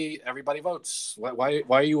can't it be everybody votes? Why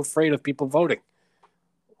are you afraid of people voting?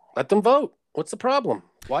 Let them vote. What's the problem?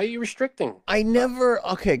 Why are you restricting?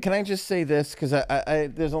 Okay, can I just say this? Because I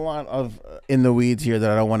there's a lot of in the weeds here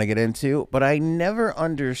that I don't want to get into, but I never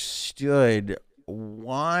understood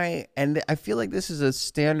why, and I feel like this is a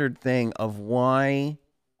standard thing of why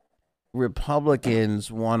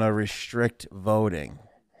Republicans want to restrict voting.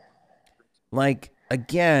 Like,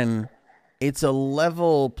 again, it's a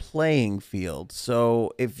level playing field.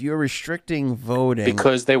 So if you're restricting voting,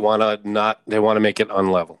 because they want to make it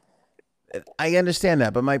unlevel. I understand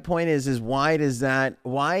that, but my point is why is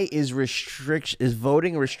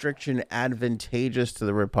voting restriction advantageous to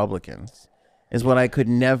the Republicans? Is what I could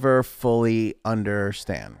never fully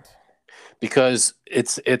understand. Because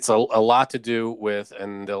it's a lot to do with,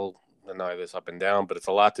 and they'll deny this up and down, but it's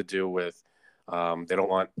a lot to do with they don't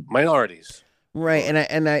want minorities. Right,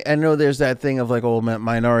 and I know there's that thing of like, oh,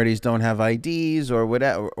 minorities don't have IDs or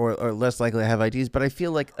whatever, or less likely to have IDs. But I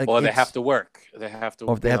feel like they have to work. They have to.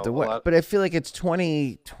 Or if they have to work. But I feel like it's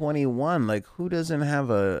 2021. Like, who doesn't have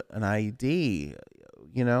an ID?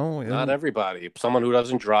 Not everybody. Someone who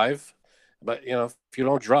doesn't drive, but if you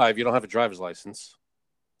don't drive, you don't have a driver's license.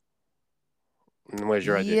 And where's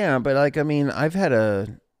your ID? Yeah, but I've had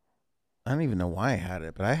I don't even know why I had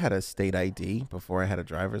it, but I had a state ID before I had a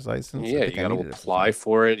driver's license. Yeah, you got to apply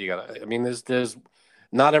for it. You got to. I mean, there's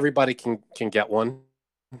not everybody can get one.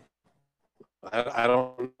 I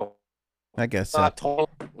don't know. I guess so. Hold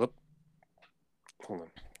on.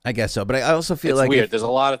 I guess so, but I also feel like weird. There's a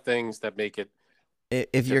lot of things that make it.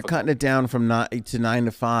 If you're cutting it down from 9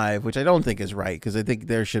 to 5, which I don't think is right, because I think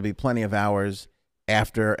there should be plenty of hours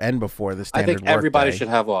after and before the I standard think everybody workday. should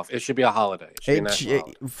have off. It should be a holiday. It should be a national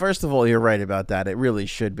holiday. First of all, you're right about that. It really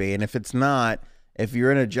should be. And if it's not, if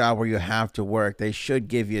you're in a job where you have to work, they should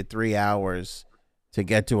give you 3 hours to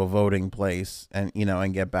get to a voting place and, you know,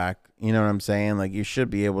 and get back. You know what I'm saying? Like, you should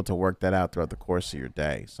be able to work that out throughout the course of your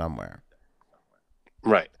day somewhere.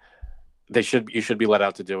 Right. You should be let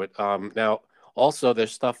out to do it. Now, also,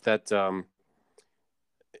 there's stuff that,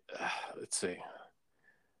 let's see,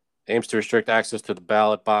 aims to restrict access to the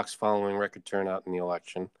ballot box following record turnout in the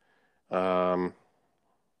election.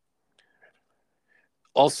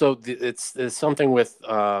 Also, it's something with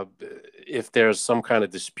if there's some kind of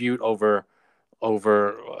dispute over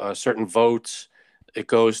certain votes, it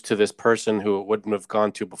goes to this person who it wouldn't have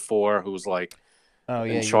gone to before, who's like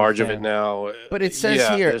in charge of it now. But it says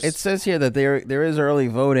here that there is early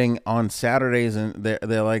voting on Saturdays, and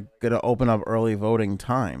they're like going to open up early voting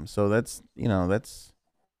time. So that's, you know, that's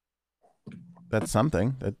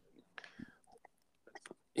something.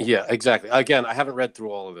 Yeah, exactly. Again, I haven't read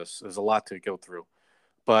through all of this. There's a lot to go through.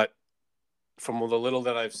 But from the little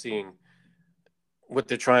that I've seen, what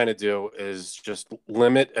they're trying to do is just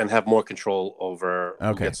limit and have more control over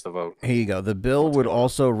who gets the vote. Here you go. The bill would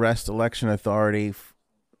also wrest election authority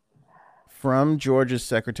from Georgia's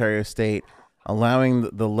Secretary of State, allowing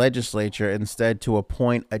the legislature instead to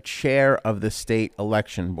appoint a chair of the state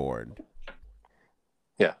election board.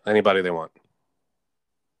 Yeah, anybody they want.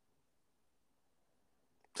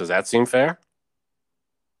 Does that seem fair?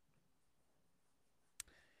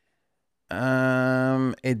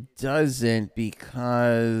 It doesn't,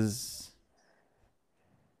 because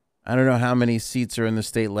I don't know how many seats are in the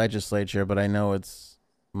state legislature, but I know it's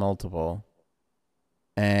multiple.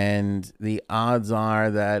 And the odds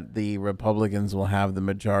are that the Republicans will have the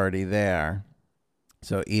majority there.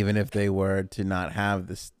 So even if they were to not have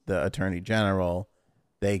the attorney general,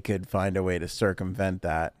 they could find a way to circumvent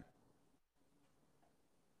that.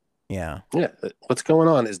 Yeah. Yeah. What's going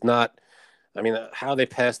on is not, I mean, how they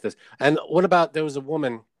passed this. And what about, there was a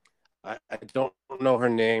woman, I don't know her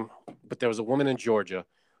name, but there was a woman in Georgia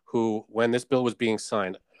who, when this bill was being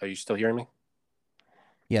signed, are you still hearing me?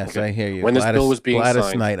 Yes, okay. I hear you. When this bill was being Gladys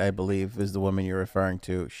signed. Knight, I believe, is the woman you're referring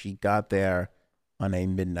to. She got there on a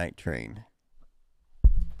midnight train.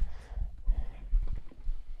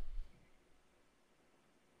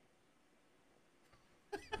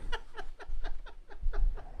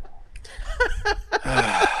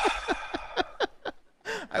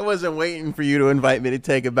 I wasn't waiting for you to invite me to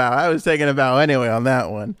take a bow. I was taking a bow anyway on that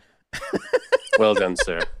one. Well done,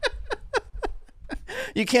 sir.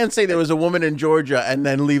 You can't say there was a woman in Georgia and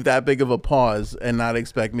then leave that big of a pause and not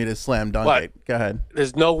expect me to slam dunk it. Go ahead.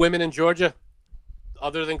 There's no women in Georgia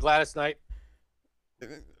other than Gladys Knight?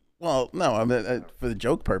 Well, no. I mean, for the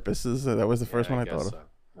joke purposes, that was the first one I thought of.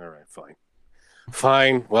 All right, fine.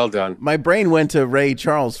 Fine, well done. My brain went to Ray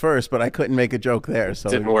Charles first, but I couldn't make a joke there. So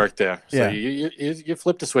didn't work there. So yeah. you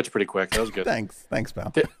flipped the switch pretty quick. That was good. Thanks,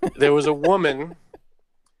 pal. There was a woman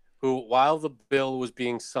who, while the bill was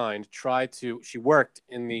being signed, she worked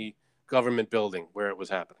in the government building where it was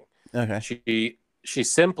happening. Okay. She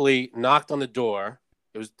simply knocked on the door.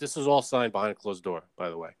 This was all signed behind a closed door, by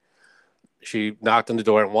the way. She knocked on the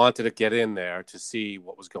door and wanted to get in there to see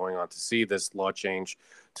what was going on, to see this law change,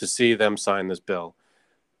 to see them sign this bill.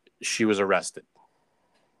 She was arrested.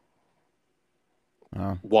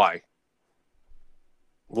 Oh. Why?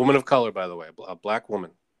 Woman of color, by the way, a black woman.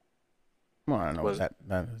 Well, I don't know what that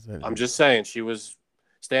is. I'm just saying, she was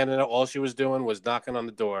standing there. All she was doing was knocking on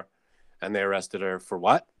the door, and they arrested her for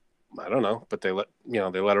what? I don't know, but they let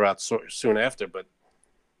her out soon after. But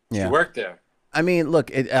she worked there. I mean, look,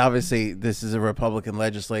 obviously this is a Republican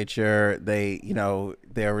legislature.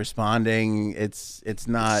 They're responding. It's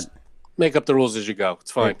not. Make up the rules as you go.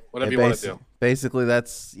 It's fine. Whatever you want to do. Basically,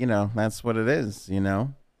 that's what it is.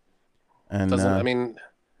 And I mean,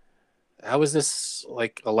 how is this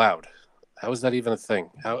allowed? How is that even a thing?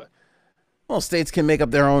 Well, states can make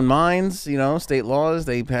up their own minds. State laws.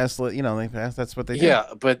 They pass. That's what they do.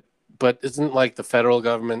 Yeah, but isn't the federal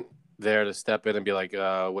government there to step in and be like,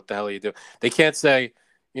 what the hell are you doing? They can't say,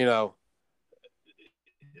 a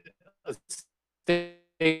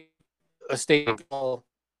state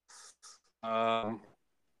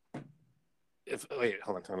wait,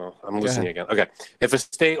 hold on, I'm listening again. Okay, if a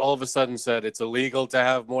state all of a sudden said it's illegal to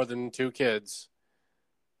have more than 2 kids,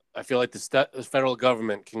 I feel like the federal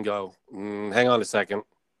government can go, hang on a second.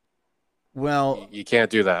 Well, you can't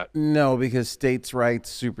do that. No, because states' rights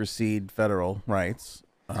supersede federal rights.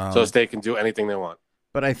 So a state can do anything they want.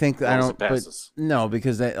 But I think no,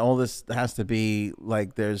 because all this has to be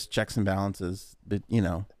there's checks and balances. But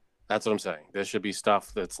that's what I'm saying. There should be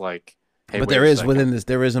stuff that's Hey, but wait there a is second. within this,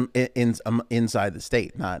 there is inside the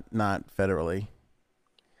state, not federally.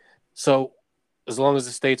 So as long as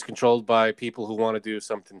the state's controlled by people who want to do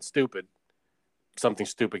something stupid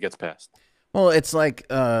gets passed. Well, it's like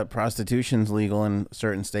prostitution's legal in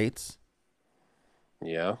certain states.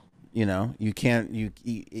 Yeah. You know, you can't.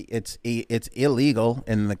 It's illegal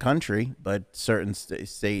in the country, but certain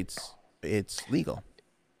states it's legal.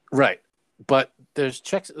 Right. But there's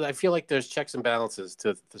checks. I feel like there's checks and balances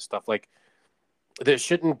to the stuff. Like there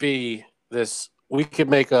shouldn't be this. We could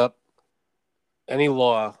make up any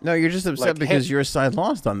law. No, you're just upset Like, because hey- your side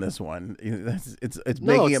lost on this one. It's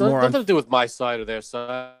No, making it's it more. nothing to do with my side or their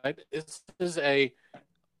side. It's is a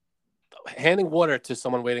handing water to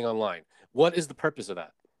someone waiting online. What is the purpose of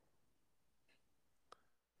that?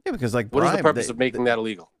 Yeah, because like What is the bribe, purpose of making that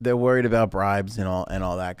illegal? they're worried about bribes and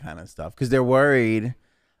all that kind of stuff because they're worried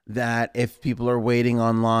that if people are waiting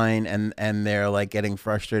online and they're like getting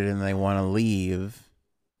frustrated and they want to leave,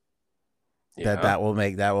 Yeah.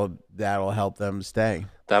 that'll help them stay.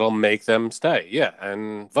 That'll make them stay. Yeah,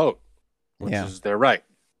 and vote, which Yeah. is their right.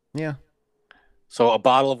 Yeah. So a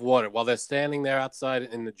bottle of water while they're standing there outside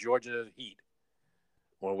in the Georgia heat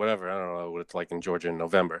or whatever. I don't know what it's like in Georgia in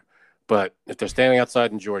November. But if they're standing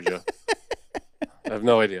outside in Georgia, I have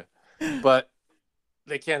no idea. But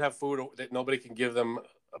they can't have food. That nobody can give them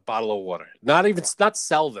a bottle of water. Not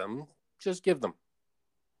sell them. Just give them.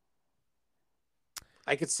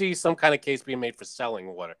 I could see some kind of case being made for selling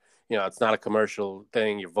water. You know, it's not a commercial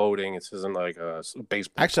thing. You're voting. This isn't like a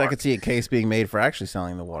baseball. Actually, I park. could see a case being made for actually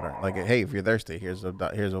selling the water. Like, hey, if you're thirsty, here's a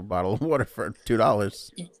bottle of water for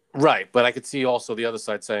 $2. Right, but I could see also the other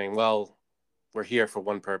side saying, "Well, we're here for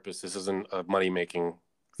one purpose. This isn't a money making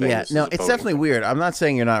thing. Yeah, This no, is a it's voting definitely thing." weird. I'm not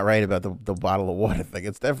saying you're not right about the bottle of water thing.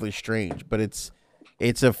 It's definitely strange, but it's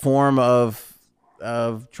a form of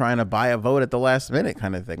trying to buy a vote at the last minute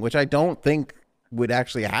kind of thing, which I don't think would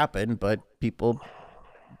actually happen, but people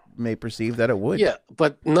may perceive that it would. Yeah,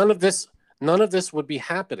 but none of this would be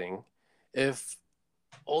happening if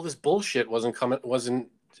all this bullshit wasn't.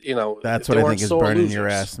 You know, That's they what I weren't think is sore burning your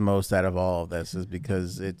losers. ass most out of all of this is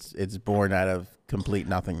because it's born out of complete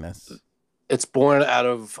nothingness. It's born out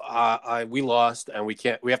of we lost and we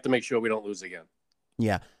have to make sure we don't lose again.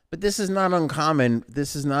 Yeah, but this is not uncommon.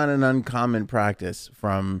 This is not an uncommon practice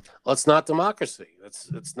from. Well, it's not democracy.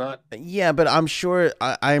 It's not. Yeah, but I'm sure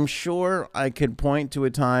I could point to a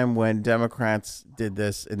time when Democrats did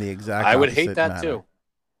this in the exact. I would hate opposite that manner. too.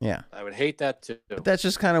 Yeah, I would hate that too. but that's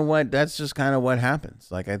just kind of what happens.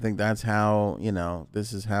 Like I think that's how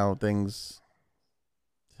this is how things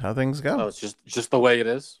go. Oh, it's just the way it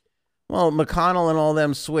is. Well, McConnell and all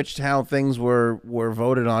them switched how things were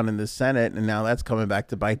voted on in the Senate, and now that's coming back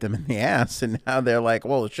to bite them in the ass. And now they're like,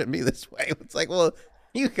 "Well, it shouldn't be this way." It's like, well,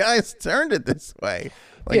 you guys turned it this way.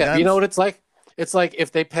 Like, Yeah, you know what it's like? It's like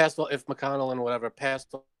if McConnell and whatever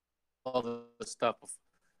passed all the stuff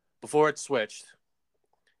before it switched.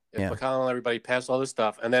 If Yeah. McConnell and everybody passed all this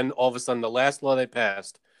stuff, and then all of a sudden the last law they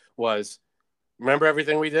passed was, remember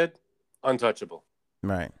everything we did? Untouchable.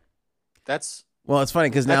 Right. That's Well, it's funny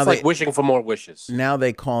because now like wishing for more wishes. now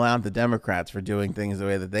they call out the Democrats for doing things the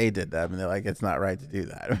way that they did them, and they're like, "It's not right to do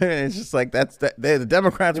that." It's just like the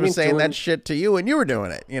Democrats You were mean saying doing- that shit to you, and you were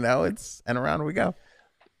doing it. And around we go.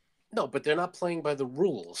 No, but they're not playing by the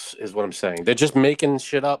rules, is what I'm saying. They're just making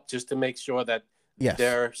shit up just to make sure that Yes,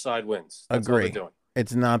 their side wins. That's all Agree. they're doing.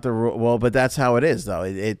 it's not the rule. Well, but that's how it is, though.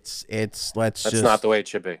 It's That's not the way it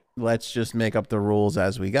should be. let's just make up the rules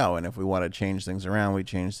as we go, and if we want to change things around, we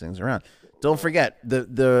change things around. Don't forget,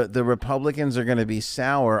 the Republicans are going to be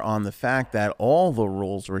sour on the fact that all the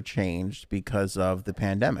rules were changed because of the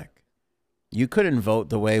pandemic. You couldn't vote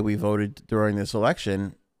the way we voted during this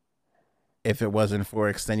election if it wasn't for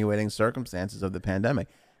extenuating circumstances of the pandemic.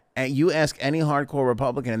 And you ask any hardcore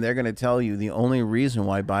Republican, and they're going to tell you the only reason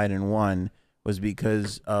why Biden won was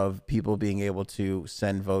because of people being able to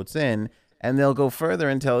send votes in. And they'll go further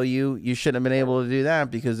and tell you you shouldn't have been able to do that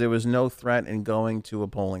because there was no threat in going to a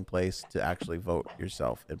polling place to actually vote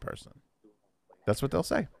yourself in person. That's what they'll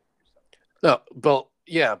say. No, well,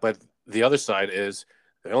 yeah, but the other side is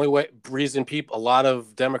the only reason a lot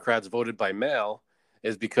of Democrats voted by mail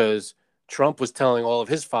is because Trump was telling all of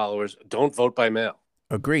his followers, don't vote by mail.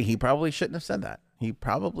 Agree. He probably shouldn't have said that. He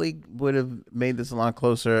probably would have made this a lot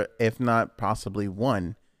closer, if not possibly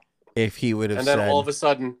won, if he would have And then said. all of a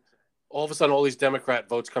sudden, all these Democrat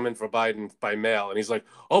votes come in for Biden by mail. And he's like,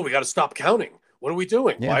 oh, we got to stop counting. What are we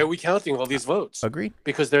doing? Yeah. Why are we counting all these votes? Agreed.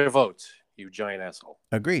 Because they're votes, you giant asshole,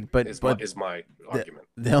 Agreed. But is but my argument.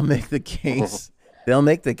 they'll make the case. They'll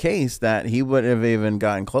make the case that he wouldn't have even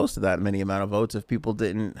gotten close to that many amount of votes if people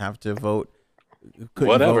didn't have to vote couldn't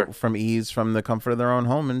Whatever. vote from ease from the comfort of their own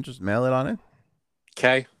home and just mail it on in.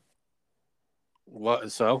 Okay.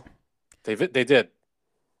 What? So they did.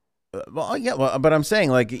 Well, yeah, well, but I'm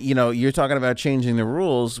saying, like, you're talking about changing the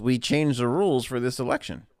rules. We changed the rules for this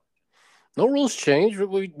election. No rules changed.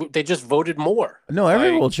 They just voted more. No,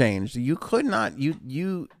 every rule changed. You could not. They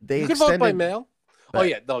you extended. could vote by mail. But, oh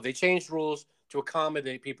yeah, no, they changed rules to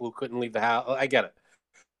accommodate people who couldn't leave the house. I get it,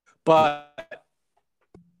 but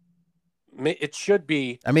it should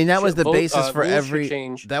be. I mean, that was the basis for every.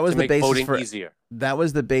 That was the basis for easier. That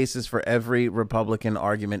was the basis for every Republican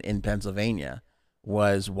argument in Pennsylvania.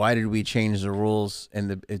 Was why did we change the rules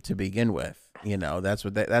to begin with? That's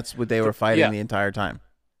what they were fighting the entire time.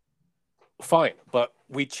 Fine, but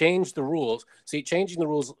we changed the rules. See, changing the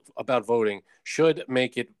rules about voting should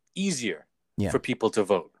make it easier for people to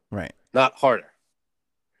vote, right? Not harder.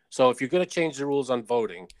 So if you're going to change the rules on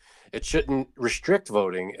voting, it shouldn't restrict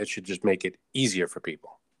voting. It should just make it easier for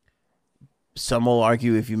people. Some will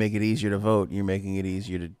argue if you make it easier to vote, you're making it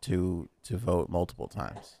easier to vote multiple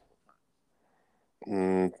times.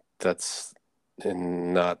 That's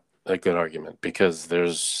not a good argument because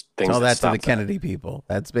there's things. Tell that to the Kennedy people.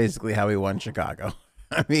 That's basically how he won Chicago.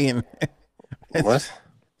 I mean, what?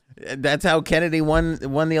 That's how Kennedy won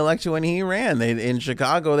the election when he ran. In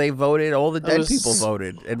Chicago, they voted. All the dead people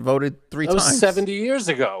voted. It voted 3 times. That was 70 years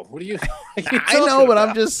ago. What are you? I know, but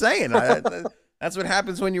I'm just saying. That's what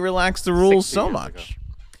happens when you relax the rules so much.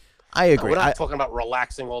 I agree. We're not talking about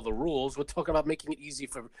relaxing all the rules. We're talking about making it easy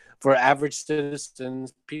for average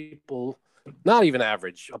citizens, people, not even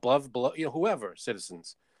average, above, whoever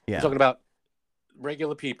citizens. Yeah. We're talking about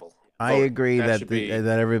regular people. I agree that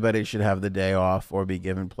everybody should have the day off or be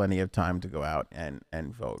given plenty of time to go out and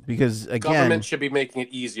vote. Because, again, government should be making it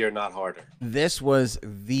easier, not harder. This was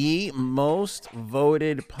the most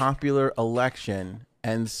voted popular election,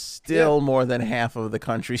 and still more than half of the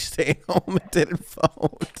country stayed home and didn't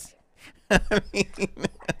vote. I mean,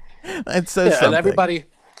 that says something.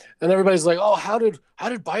 And everybody's like, "Oh, how did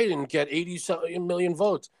Biden get 80 million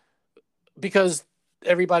votes?" Because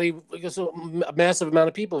a massive amount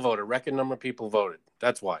of people voted. Record number of people voted.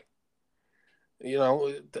 That's why.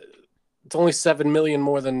 It's only 7 million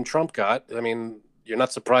more than Trump got. I mean, you're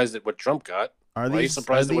not surprised at what Trump got. Why are you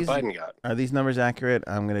surprised at what Biden got? Are these numbers accurate?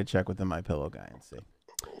 I'm going to check with the My Pillow guy and see.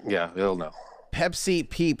 Yeah, he'll know. Pepsi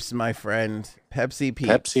Peeps, my friend. Pepsi Peeps.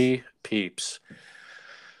 Pepsi Peeps.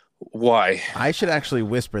 Why? I should actually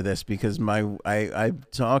whisper this because I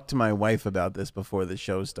talked to my wife about this before the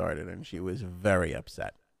show started, and she was very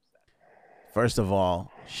upset. First of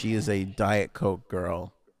all, she is a Diet Coke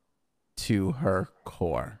girl to her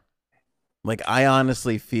core. Like, I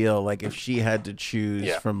honestly feel like if she had to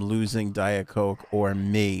choose from losing Diet Coke or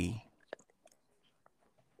me,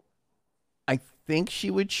 I think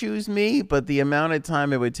she would choose me, but the amount of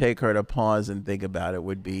time it would take her to pause and think about it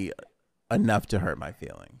would be enough to hurt my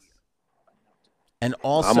feelings. And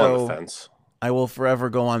also, I'm on the fence. I will forever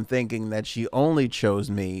go on thinking that she only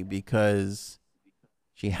chose me because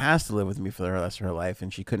she has to live with me for the rest of her life,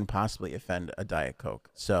 and she couldn't possibly offend a Diet Coke.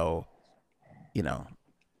 So,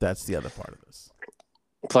 that's the other part of this.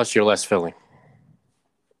 Plus, you're less filling.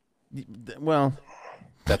 Well,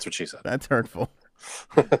 that's what she said. That's hurtful.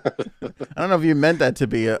 I don't know if you meant that to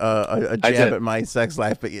be a jab at my sex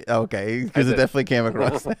life, but okay, because it definitely came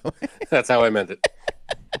across that way. That's how I meant it.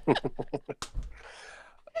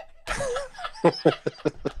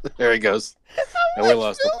 There he goes. And we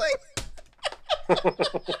lost him.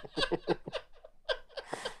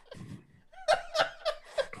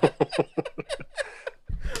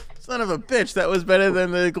 Son of a bitch, that was better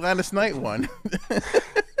than the Gladys Knight one.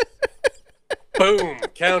 Boom,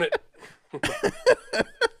 count it.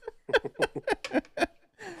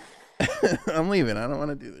 I'm leaving. I don't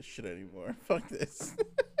want to do this shit anymore. Fuck this.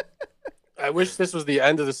 I wish this was the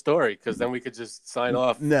end of the story, because then we could just sign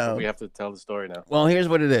off. No, we have to tell the story now. Well, here's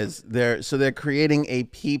what it is. They're creating a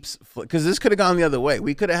Peeps, because this could have gone the other way.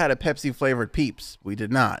 We could have had a Pepsi flavored Peeps. We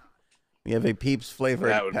did not. We have a Peeps flavored.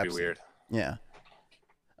 That would Pepsi. be weird. Yeah.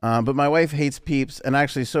 But my wife hates Peeps, and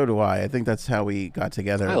actually so do I. I think that's how we got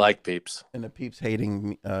together. I like Peeps. In the Peeps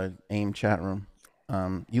hating AIM chat room.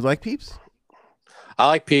 You like Peeps? I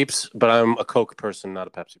like Peeps, but I'm a Coke person, not a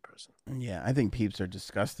Pepsi person. Yeah, I think Peeps are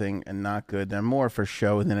disgusting and not good. They're more for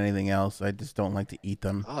show than anything else. I just don't like to eat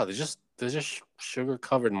them. Oh, they're just sugar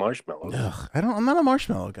covered marshmallows. Ugh, I'm not a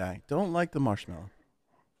marshmallow guy. Don't like the marshmallow.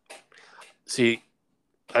 See,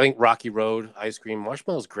 I think Rocky Road ice cream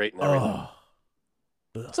marshmallow's great and everything.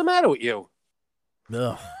 What's the matter with you?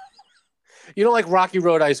 Ugh. You don't like Rocky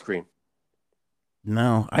Road ice cream?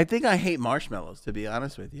 No, I think I hate marshmallows, to be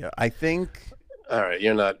honest with you. I think... All right,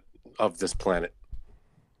 you're not of this planet.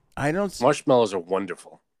 I don't. Marshmallows are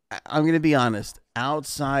wonderful. I'm gonna be honest.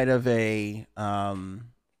 Outside of a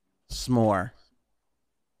s'more,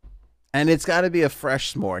 and it's got to be a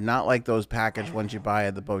fresh s'more, not like those packaged ones you buy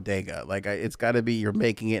at the bodega. Like it's got to be you're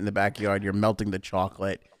making it in the backyard. You're melting the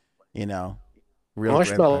chocolate. You know, real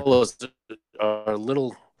marshmallows are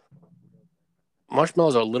little.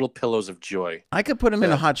 Marshmallows are little pillows of joy. I could put them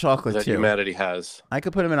in a hot chocolate that too. Humanity has. I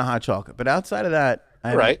could put them in a hot chocolate, but outside of that, I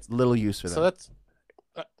have little use for them. So that's.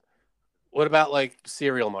 What about like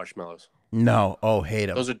cereal marshmallows? No. Oh, hate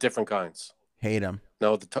them. Those are different kinds. Hate them.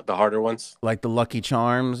 No, the harder ones? Like the Lucky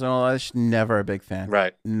Charms and all that. Never a big fan.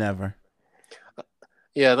 Right. Never.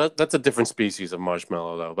 Yeah, that's a different species of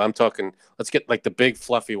marshmallow, though. But I'm talking, let's get like the big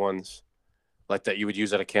fluffy ones, like that you would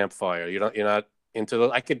use at a campfire. You're not into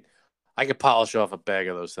those. I could polish off a bag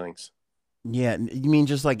of those things. Yeah, you mean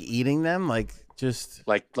just like eating them, like just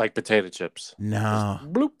like potato chips? No.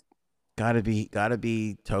 Just bloop. Gotta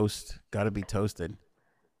be toast. Gotta be toasted.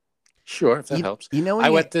 Sure, if that helps. You know, go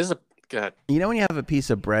ahead. You know when you have a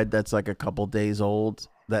piece of bread that's like a couple days old,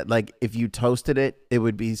 that like if you toasted it, it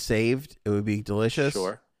would be saved. It would be delicious.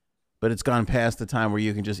 Sure. But it's gone past the time where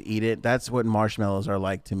you can just eat it. That's what marshmallows are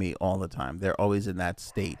like to me all the time. They're always in that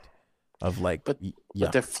state of like, but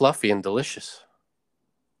they're fluffy and delicious.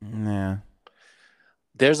 Yeah.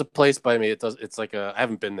 There's a place by me. It's like I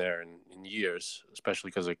haven't been there in years,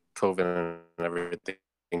 especially because of COVID and everything.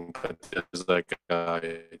 But there's like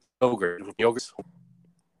yogurt. It's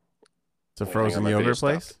a frozen yogurt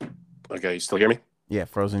place. Okay, you still hear me? Yeah,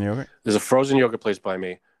 frozen yogurt. There's a frozen yogurt place by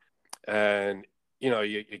me, and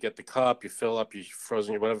you get the cup, you fill up your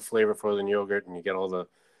frozen whatever flavor frozen yogurt, and you get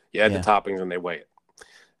you add the toppings, and they weigh it.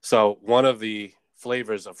 So one of the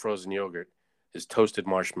flavors of frozen yogurt is toasted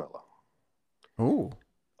marshmallow. Ooh.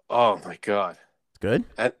 Oh my God. It's good.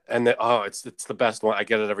 And it's the best one. I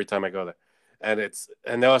get it every time I go there.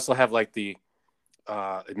 And they also have like the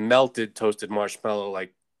melted toasted marshmallow,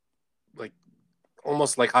 like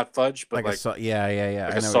almost like hot fudge, but like a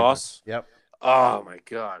sauce. Yep. Oh my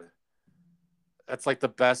God. That's like the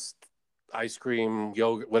best ice cream,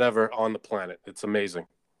 yogurt, whatever on the planet. It's amazing.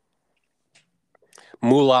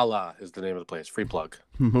 Moolala is the name of the place. Free plug.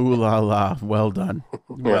 Moolala. Well done.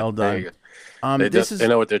 Well done. They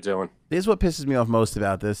know what they're doing. This is what pisses me off most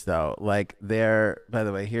about this, though. Like, by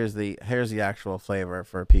the way, here's the actual flavor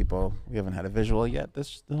for people. We haven't had a visual yet. The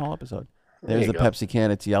whole episode. There's the Pepsi can.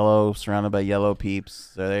 It's yellow, surrounded by yellow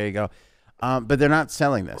peeps. So there you go. But they're not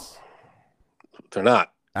selling this. They're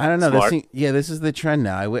not. I don't know. This is the trend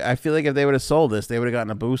now. I feel like if they would have sold this, they would have gotten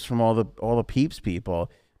a boost from all the peeps people.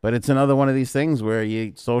 But it's another one of these things where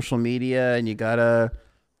you social media and you gotta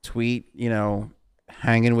tweet,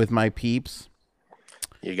 hanging with my peeps.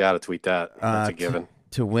 You gotta tweet that. That's a given.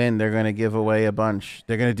 To win, they're gonna give away a bunch.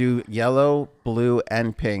 They're gonna do yellow, blue,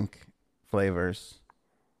 and pink flavors.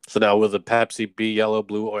 So now will the Pepsi be yellow,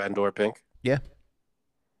 blue, or pink? Yeah.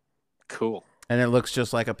 Cool. And it looks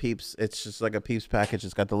just like a Peeps. It's just like a Peeps package.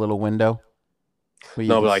 It's got the little window.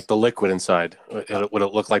 No, but like the liquid inside. Would it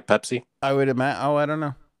look like Pepsi? I would imagine. Oh, I don't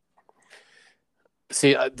know.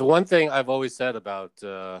 See, the one thing I've always said about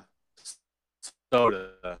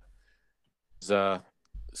soda is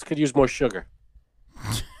this could use more sugar.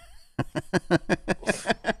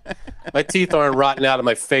 My teeth aren't rotting out of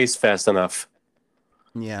my face fast enough.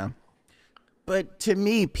 Yeah. But to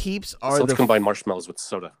me, Peeps are let's combine marshmallows with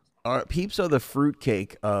soda. Peeps are the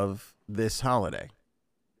fruitcake of this holiday.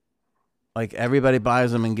 Like, everybody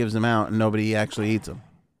buys them and gives them out, and nobody actually eats them.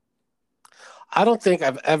 I don't think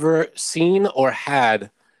I've ever seen or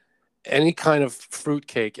had any kind of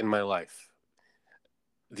fruitcake in my life.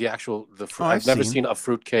 I've never seen a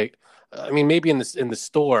fruitcake. I mean, maybe in the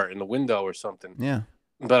store, in the window or something. Yeah.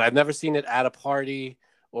 But I've never seen it at a party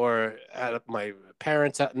or at my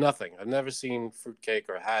parents' nothing. I've never seen fruitcake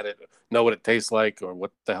or had it, know what it tastes like or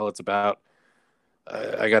what the hell it's about.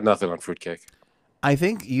 I got nothing on fruitcake. I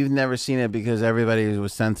think you've never seen it because everybody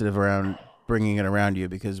was sensitive around bringing it around you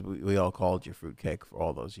because we all called you fruitcake for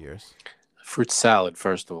all those years. Fruit salad,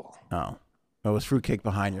 first of all. Oh. It was fruitcake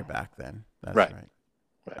behind your back then. That's right.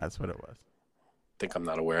 That's what it was. Think I'm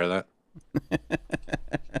not aware of that?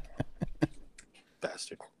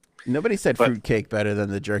 Bastard. Nobody said fruitcake better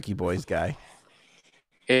than the Jerky Boys guy.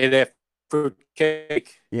 Hey,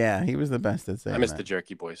 fruitcake. Yeah, he was the best at saying that. I miss the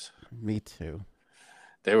Jerky Boys. Me too.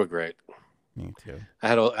 They were great. Me too. I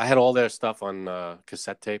had all their stuff on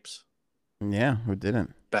cassette tapes. Yeah, who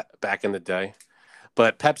didn't? Back in the day.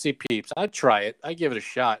 But Pepsi Peeps, I'd try it. I'd give it a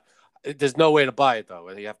shot. There's no way to buy it, though.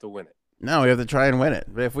 You have to win it. No, we have to try and win it.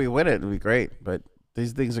 But if we win it, it'll be great. But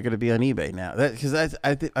these things are going to be on eBay now. Because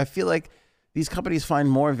I feel like these companies find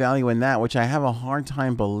more value in that, which I have a hard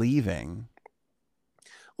time believing.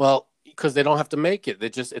 Well, because they don't have to make it.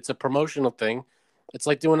 It's a promotional thing. It's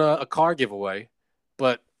like doing a car giveaway,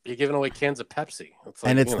 but you're giving away cans of Pepsi. It's like,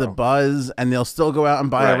 and it's the buzz, and they'll still go out and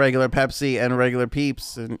buy a regular Pepsi and regular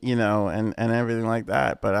Peeps, and and everything like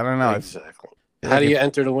that. But I don't know. Exactly. How do you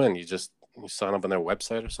enter to win? You sign up on their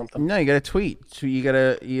website or something? No, you got to tweet. So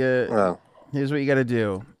here's what you got to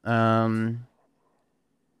do.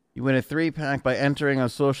 You win a 3-pack by entering on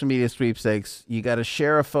social media sweepstakes. You got to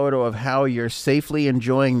share a photo of how you're safely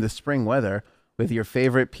enjoying the spring weather with your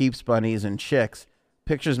favorite Peeps bunnies and chicks.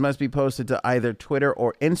 Pictures must be posted to either Twitter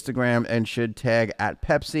or Instagram and should tag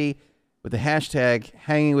 @Pepsi with the hashtag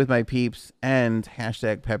hanging with my peeps and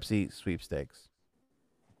hashtag Pepsi sweepstakes.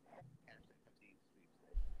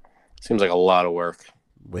 Seems like a lot of work.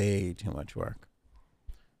 Way too much work.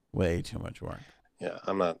 Way too much work. Yeah,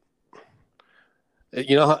 I'm not.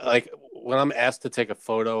 You know, like when I'm asked to take a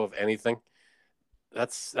photo of anything,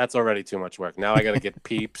 that's already too much work. Now I got to get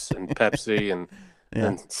Peeps and Pepsi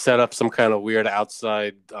and set up some kind of weird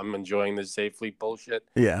outside I'm enjoying this safely bullshit.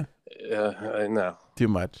 Yeah. I know. Too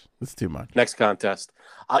much. It's too much. Next contest.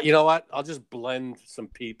 You know what? I'll just blend some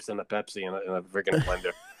Peeps and a Pepsi in a freaking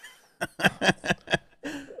blender.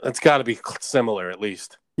 It's got to be similar at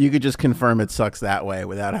least. You could just confirm it sucks that way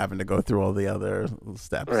without having to go through all the other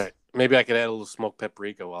steps. Right. Maybe I could add a little smoked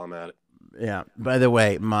paprika while I'm at it. Yeah. By the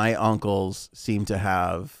way, my uncles seem to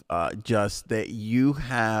have just that you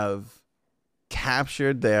have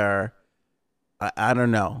captured their, I don't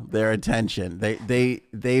know, their attention. They've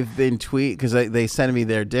been because they send me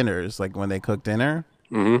their dinners, like when they cook dinner,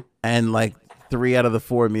 and like 3 out of the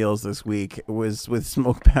 4 meals this week was with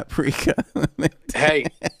smoked paprika. Hey,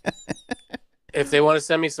 if they want to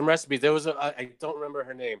send me some recipes, there was I don't remember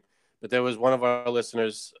her name, but there was one of our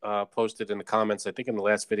listeners posted in the comments, I think in the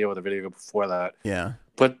last video or the video before that. Yeah.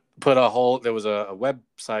 Put there was a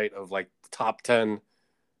website of like top 10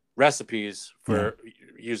 recipes for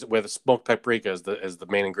use where the smoked paprika is the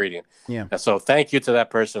main ingredient. Yeah. And so thank you to that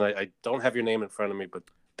person. I don't have your name in front of me, but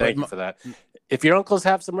thank you for that. If your uncles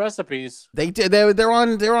have some recipes, they did. They're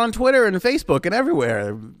on Twitter and Facebook and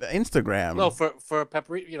everywhere, Instagram. No, for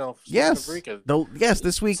paprika, yes, paprika.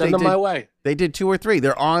 This week send them my way. They did 2 or 3.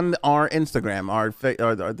 They're on our Instagram, or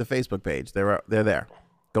the Facebook page. They're there.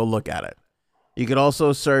 Go look at it. You could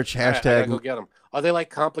also search hashtag. I gotta go get them. Are they like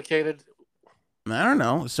complicated? I don't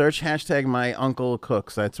know. Search hashtag my uncle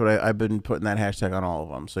cooks. That's what I've been putting that hashtag on all of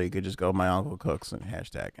them. So you could just go my uncle cooks and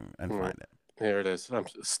hashtag and find it. Here it is. I'm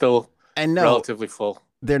still relatively full.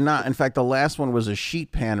 They're not. In fact, the last one was a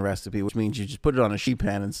sheet pan recipe, which means you just put it on a sheet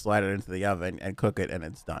pan and slide it into the oven and cook it, and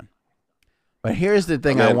it's done. But here's the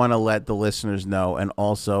thing I want to let the listeners know, and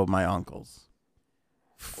also my uncles.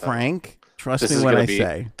 Frank, trust me when I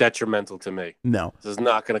say detrimental to me. No, this is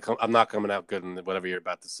not going to come. I'm not coming out good in whatever you're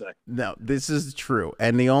about to say. No, this is true,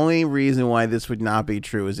 and the only reason why this would not be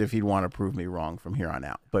true is if you'd want to prove me wrong from here on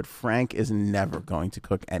out. But Frank is never going to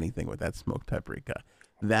cook anything with that smoked paprika.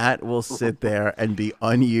 That will sit there and be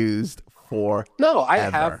unused for. No, I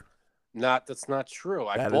have not. That's not true.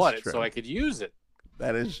 I bought it so I could use it.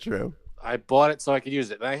 That is true. I bought it so I could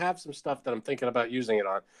use it. And I have some stuff that I'm thinking about using it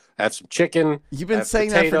on. I have some chicken. You've been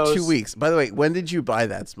saying potatoes. That for 2 weeks. By the way, when did you buy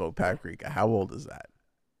that smoked paprika? How old is that?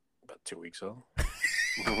 About 2 weeks old.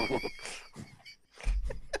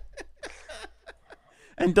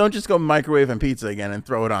 And don't just go microwave and pizza again and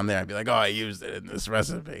throw it on there and be like, oh, I used it in this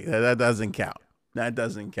recipe. That doesn't count. That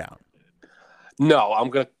doesn't count. No,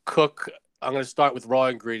 I'm going to cook. I'm going to start with raw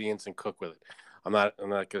ingredients and cook with it. I'm not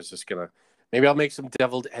just going to. Maybe I'll make some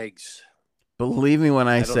deviled eggs. Believe me when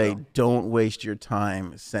I say don't waste your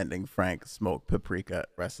time sending Frank smoked paprika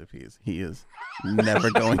recipes. He is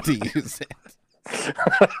never going to use it.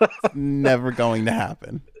 Never going to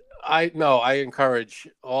happen. I encourage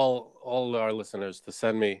all our listeners to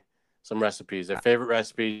send me some recipes, their favorite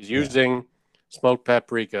recipes using smoked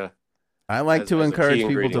paprika. I like to encourage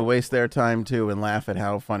people to waste their time too and laugh at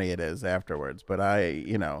how funny it is afterwards. But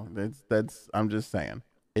I'm just saying,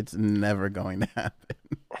 it's never going to happen.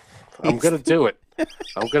 I'm gonna do it.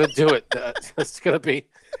 I'm gonna do it. It's gonna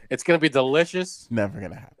be delicious. Never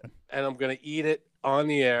gonna happen. And I'm gonna eat it on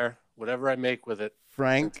the air. Whatever I make with it,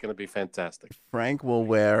 Frank, it's gonna be fantastic. Frank will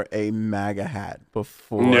wear a MAGA hat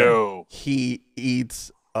before he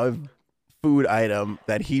eats a food item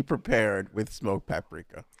that he prepared with smoked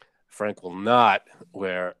paprika. Frank will not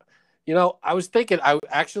wear. I was thinking. I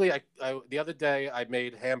the other day I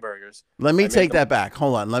made hamburgers. Let me take that back.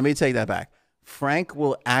 Hold on. Let me take that back. Frank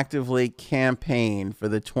will actively campaign for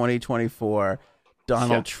the 2024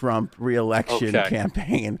 Donald Trump re-election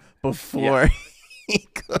campaign before he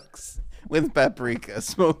cooks with paprika,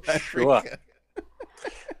 smoked Sure. paprika.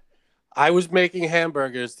 I was making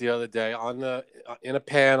hamburgers the other day in a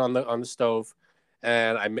pan on the stove,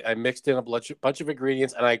 and I mixed in a bunch of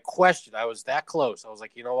ingredients, and I questioned. I was that close. I was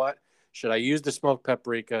like, you know what? Should I use the smoked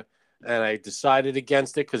paprika? And I decided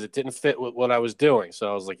against it because it didn't fit with what I was doing. So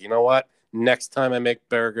I was like, you know what? Next time I make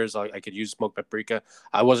burgers, I could use smoked paprika.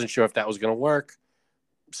 I wasn't sure if that was going to work,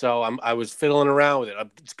 so I was fiddling around with it.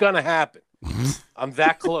 It's going to happen. I'm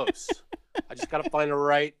that close. I just got to find the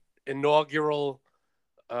right inaugural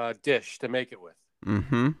dish to make it with.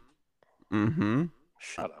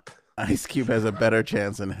 Shut up. Ice Cube has a better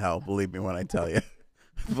chance in hell, believe me when I tell you.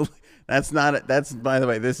 That's by the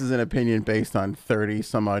way, this is an opinion based on 30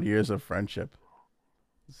 some odd years of friendship.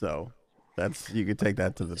 So you could take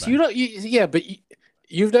that to the bank.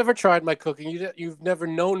 You've never tried my cooking. You've never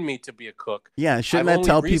known me to be a cook. Yeah, shouldn't that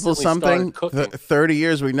tell people something? 30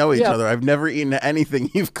 years we know each other. I've never eaten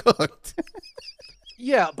anything you've cooked.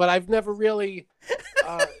 Yeah, but I've never really,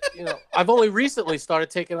 I've only recently started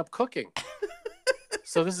taking up cooking.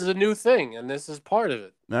 So this is a new thing, and this is part of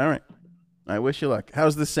it. All right. I wish you luck.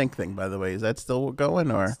 How's the sink thing, by the way? Is that still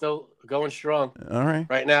going, or? It's still going strong. All right.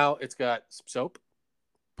 Right now, it's got some soap,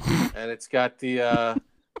 and it's got the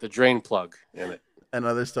drain plug in it. And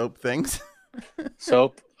other soap things?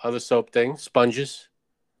 Soap, other soap things, sponges.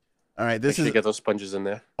 All right. Make sure you get those sponges in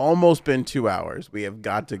there. Almost been 2 hours. We have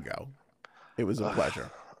got to go. It was a pleasure.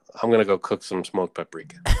 I'm going to go cook some smoked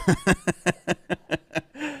paprika.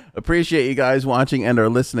 Appreciate you guys watching and are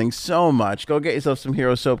listening so much. Go get yourself some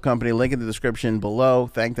Hero Soap Company. Link in the description below.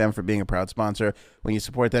 Thank them for being a proud sponsor. When you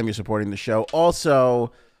support them, you're supporting the show.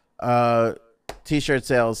 Also, T-shirt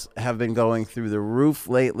sales have been going through the roof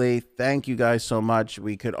lately. Thank you guys so much.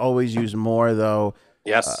 We could always use more, though.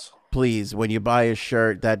 Yes. Please, when you buy a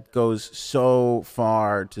shirt, that goes so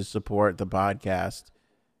far to support the podcast.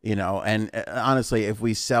 And honestly, if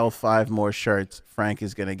we sell 5 more shirts, Frank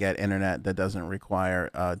is going to get internet that doesn't require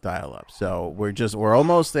dial-up. So we're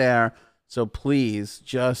almost there. So please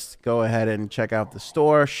just go ahead and check out the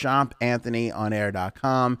store,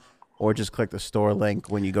 shopanthonyonair.com, or just click the store link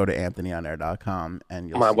when you go to anthonyonair.com. And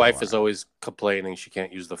my wife is always complaining she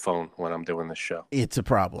can't use the phone when I'm doing this show. It's a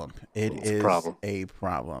problem. It's a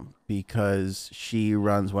problem because she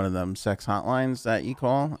runs one of them sex hotlines that you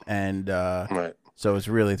call, and right. So it's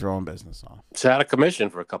really throwing business off. It's out of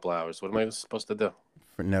commission for a couple hours. What am I supposed to do?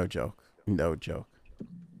 No joke.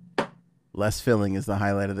 Less filling is the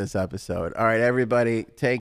highlight of this episode. All right, everybody, take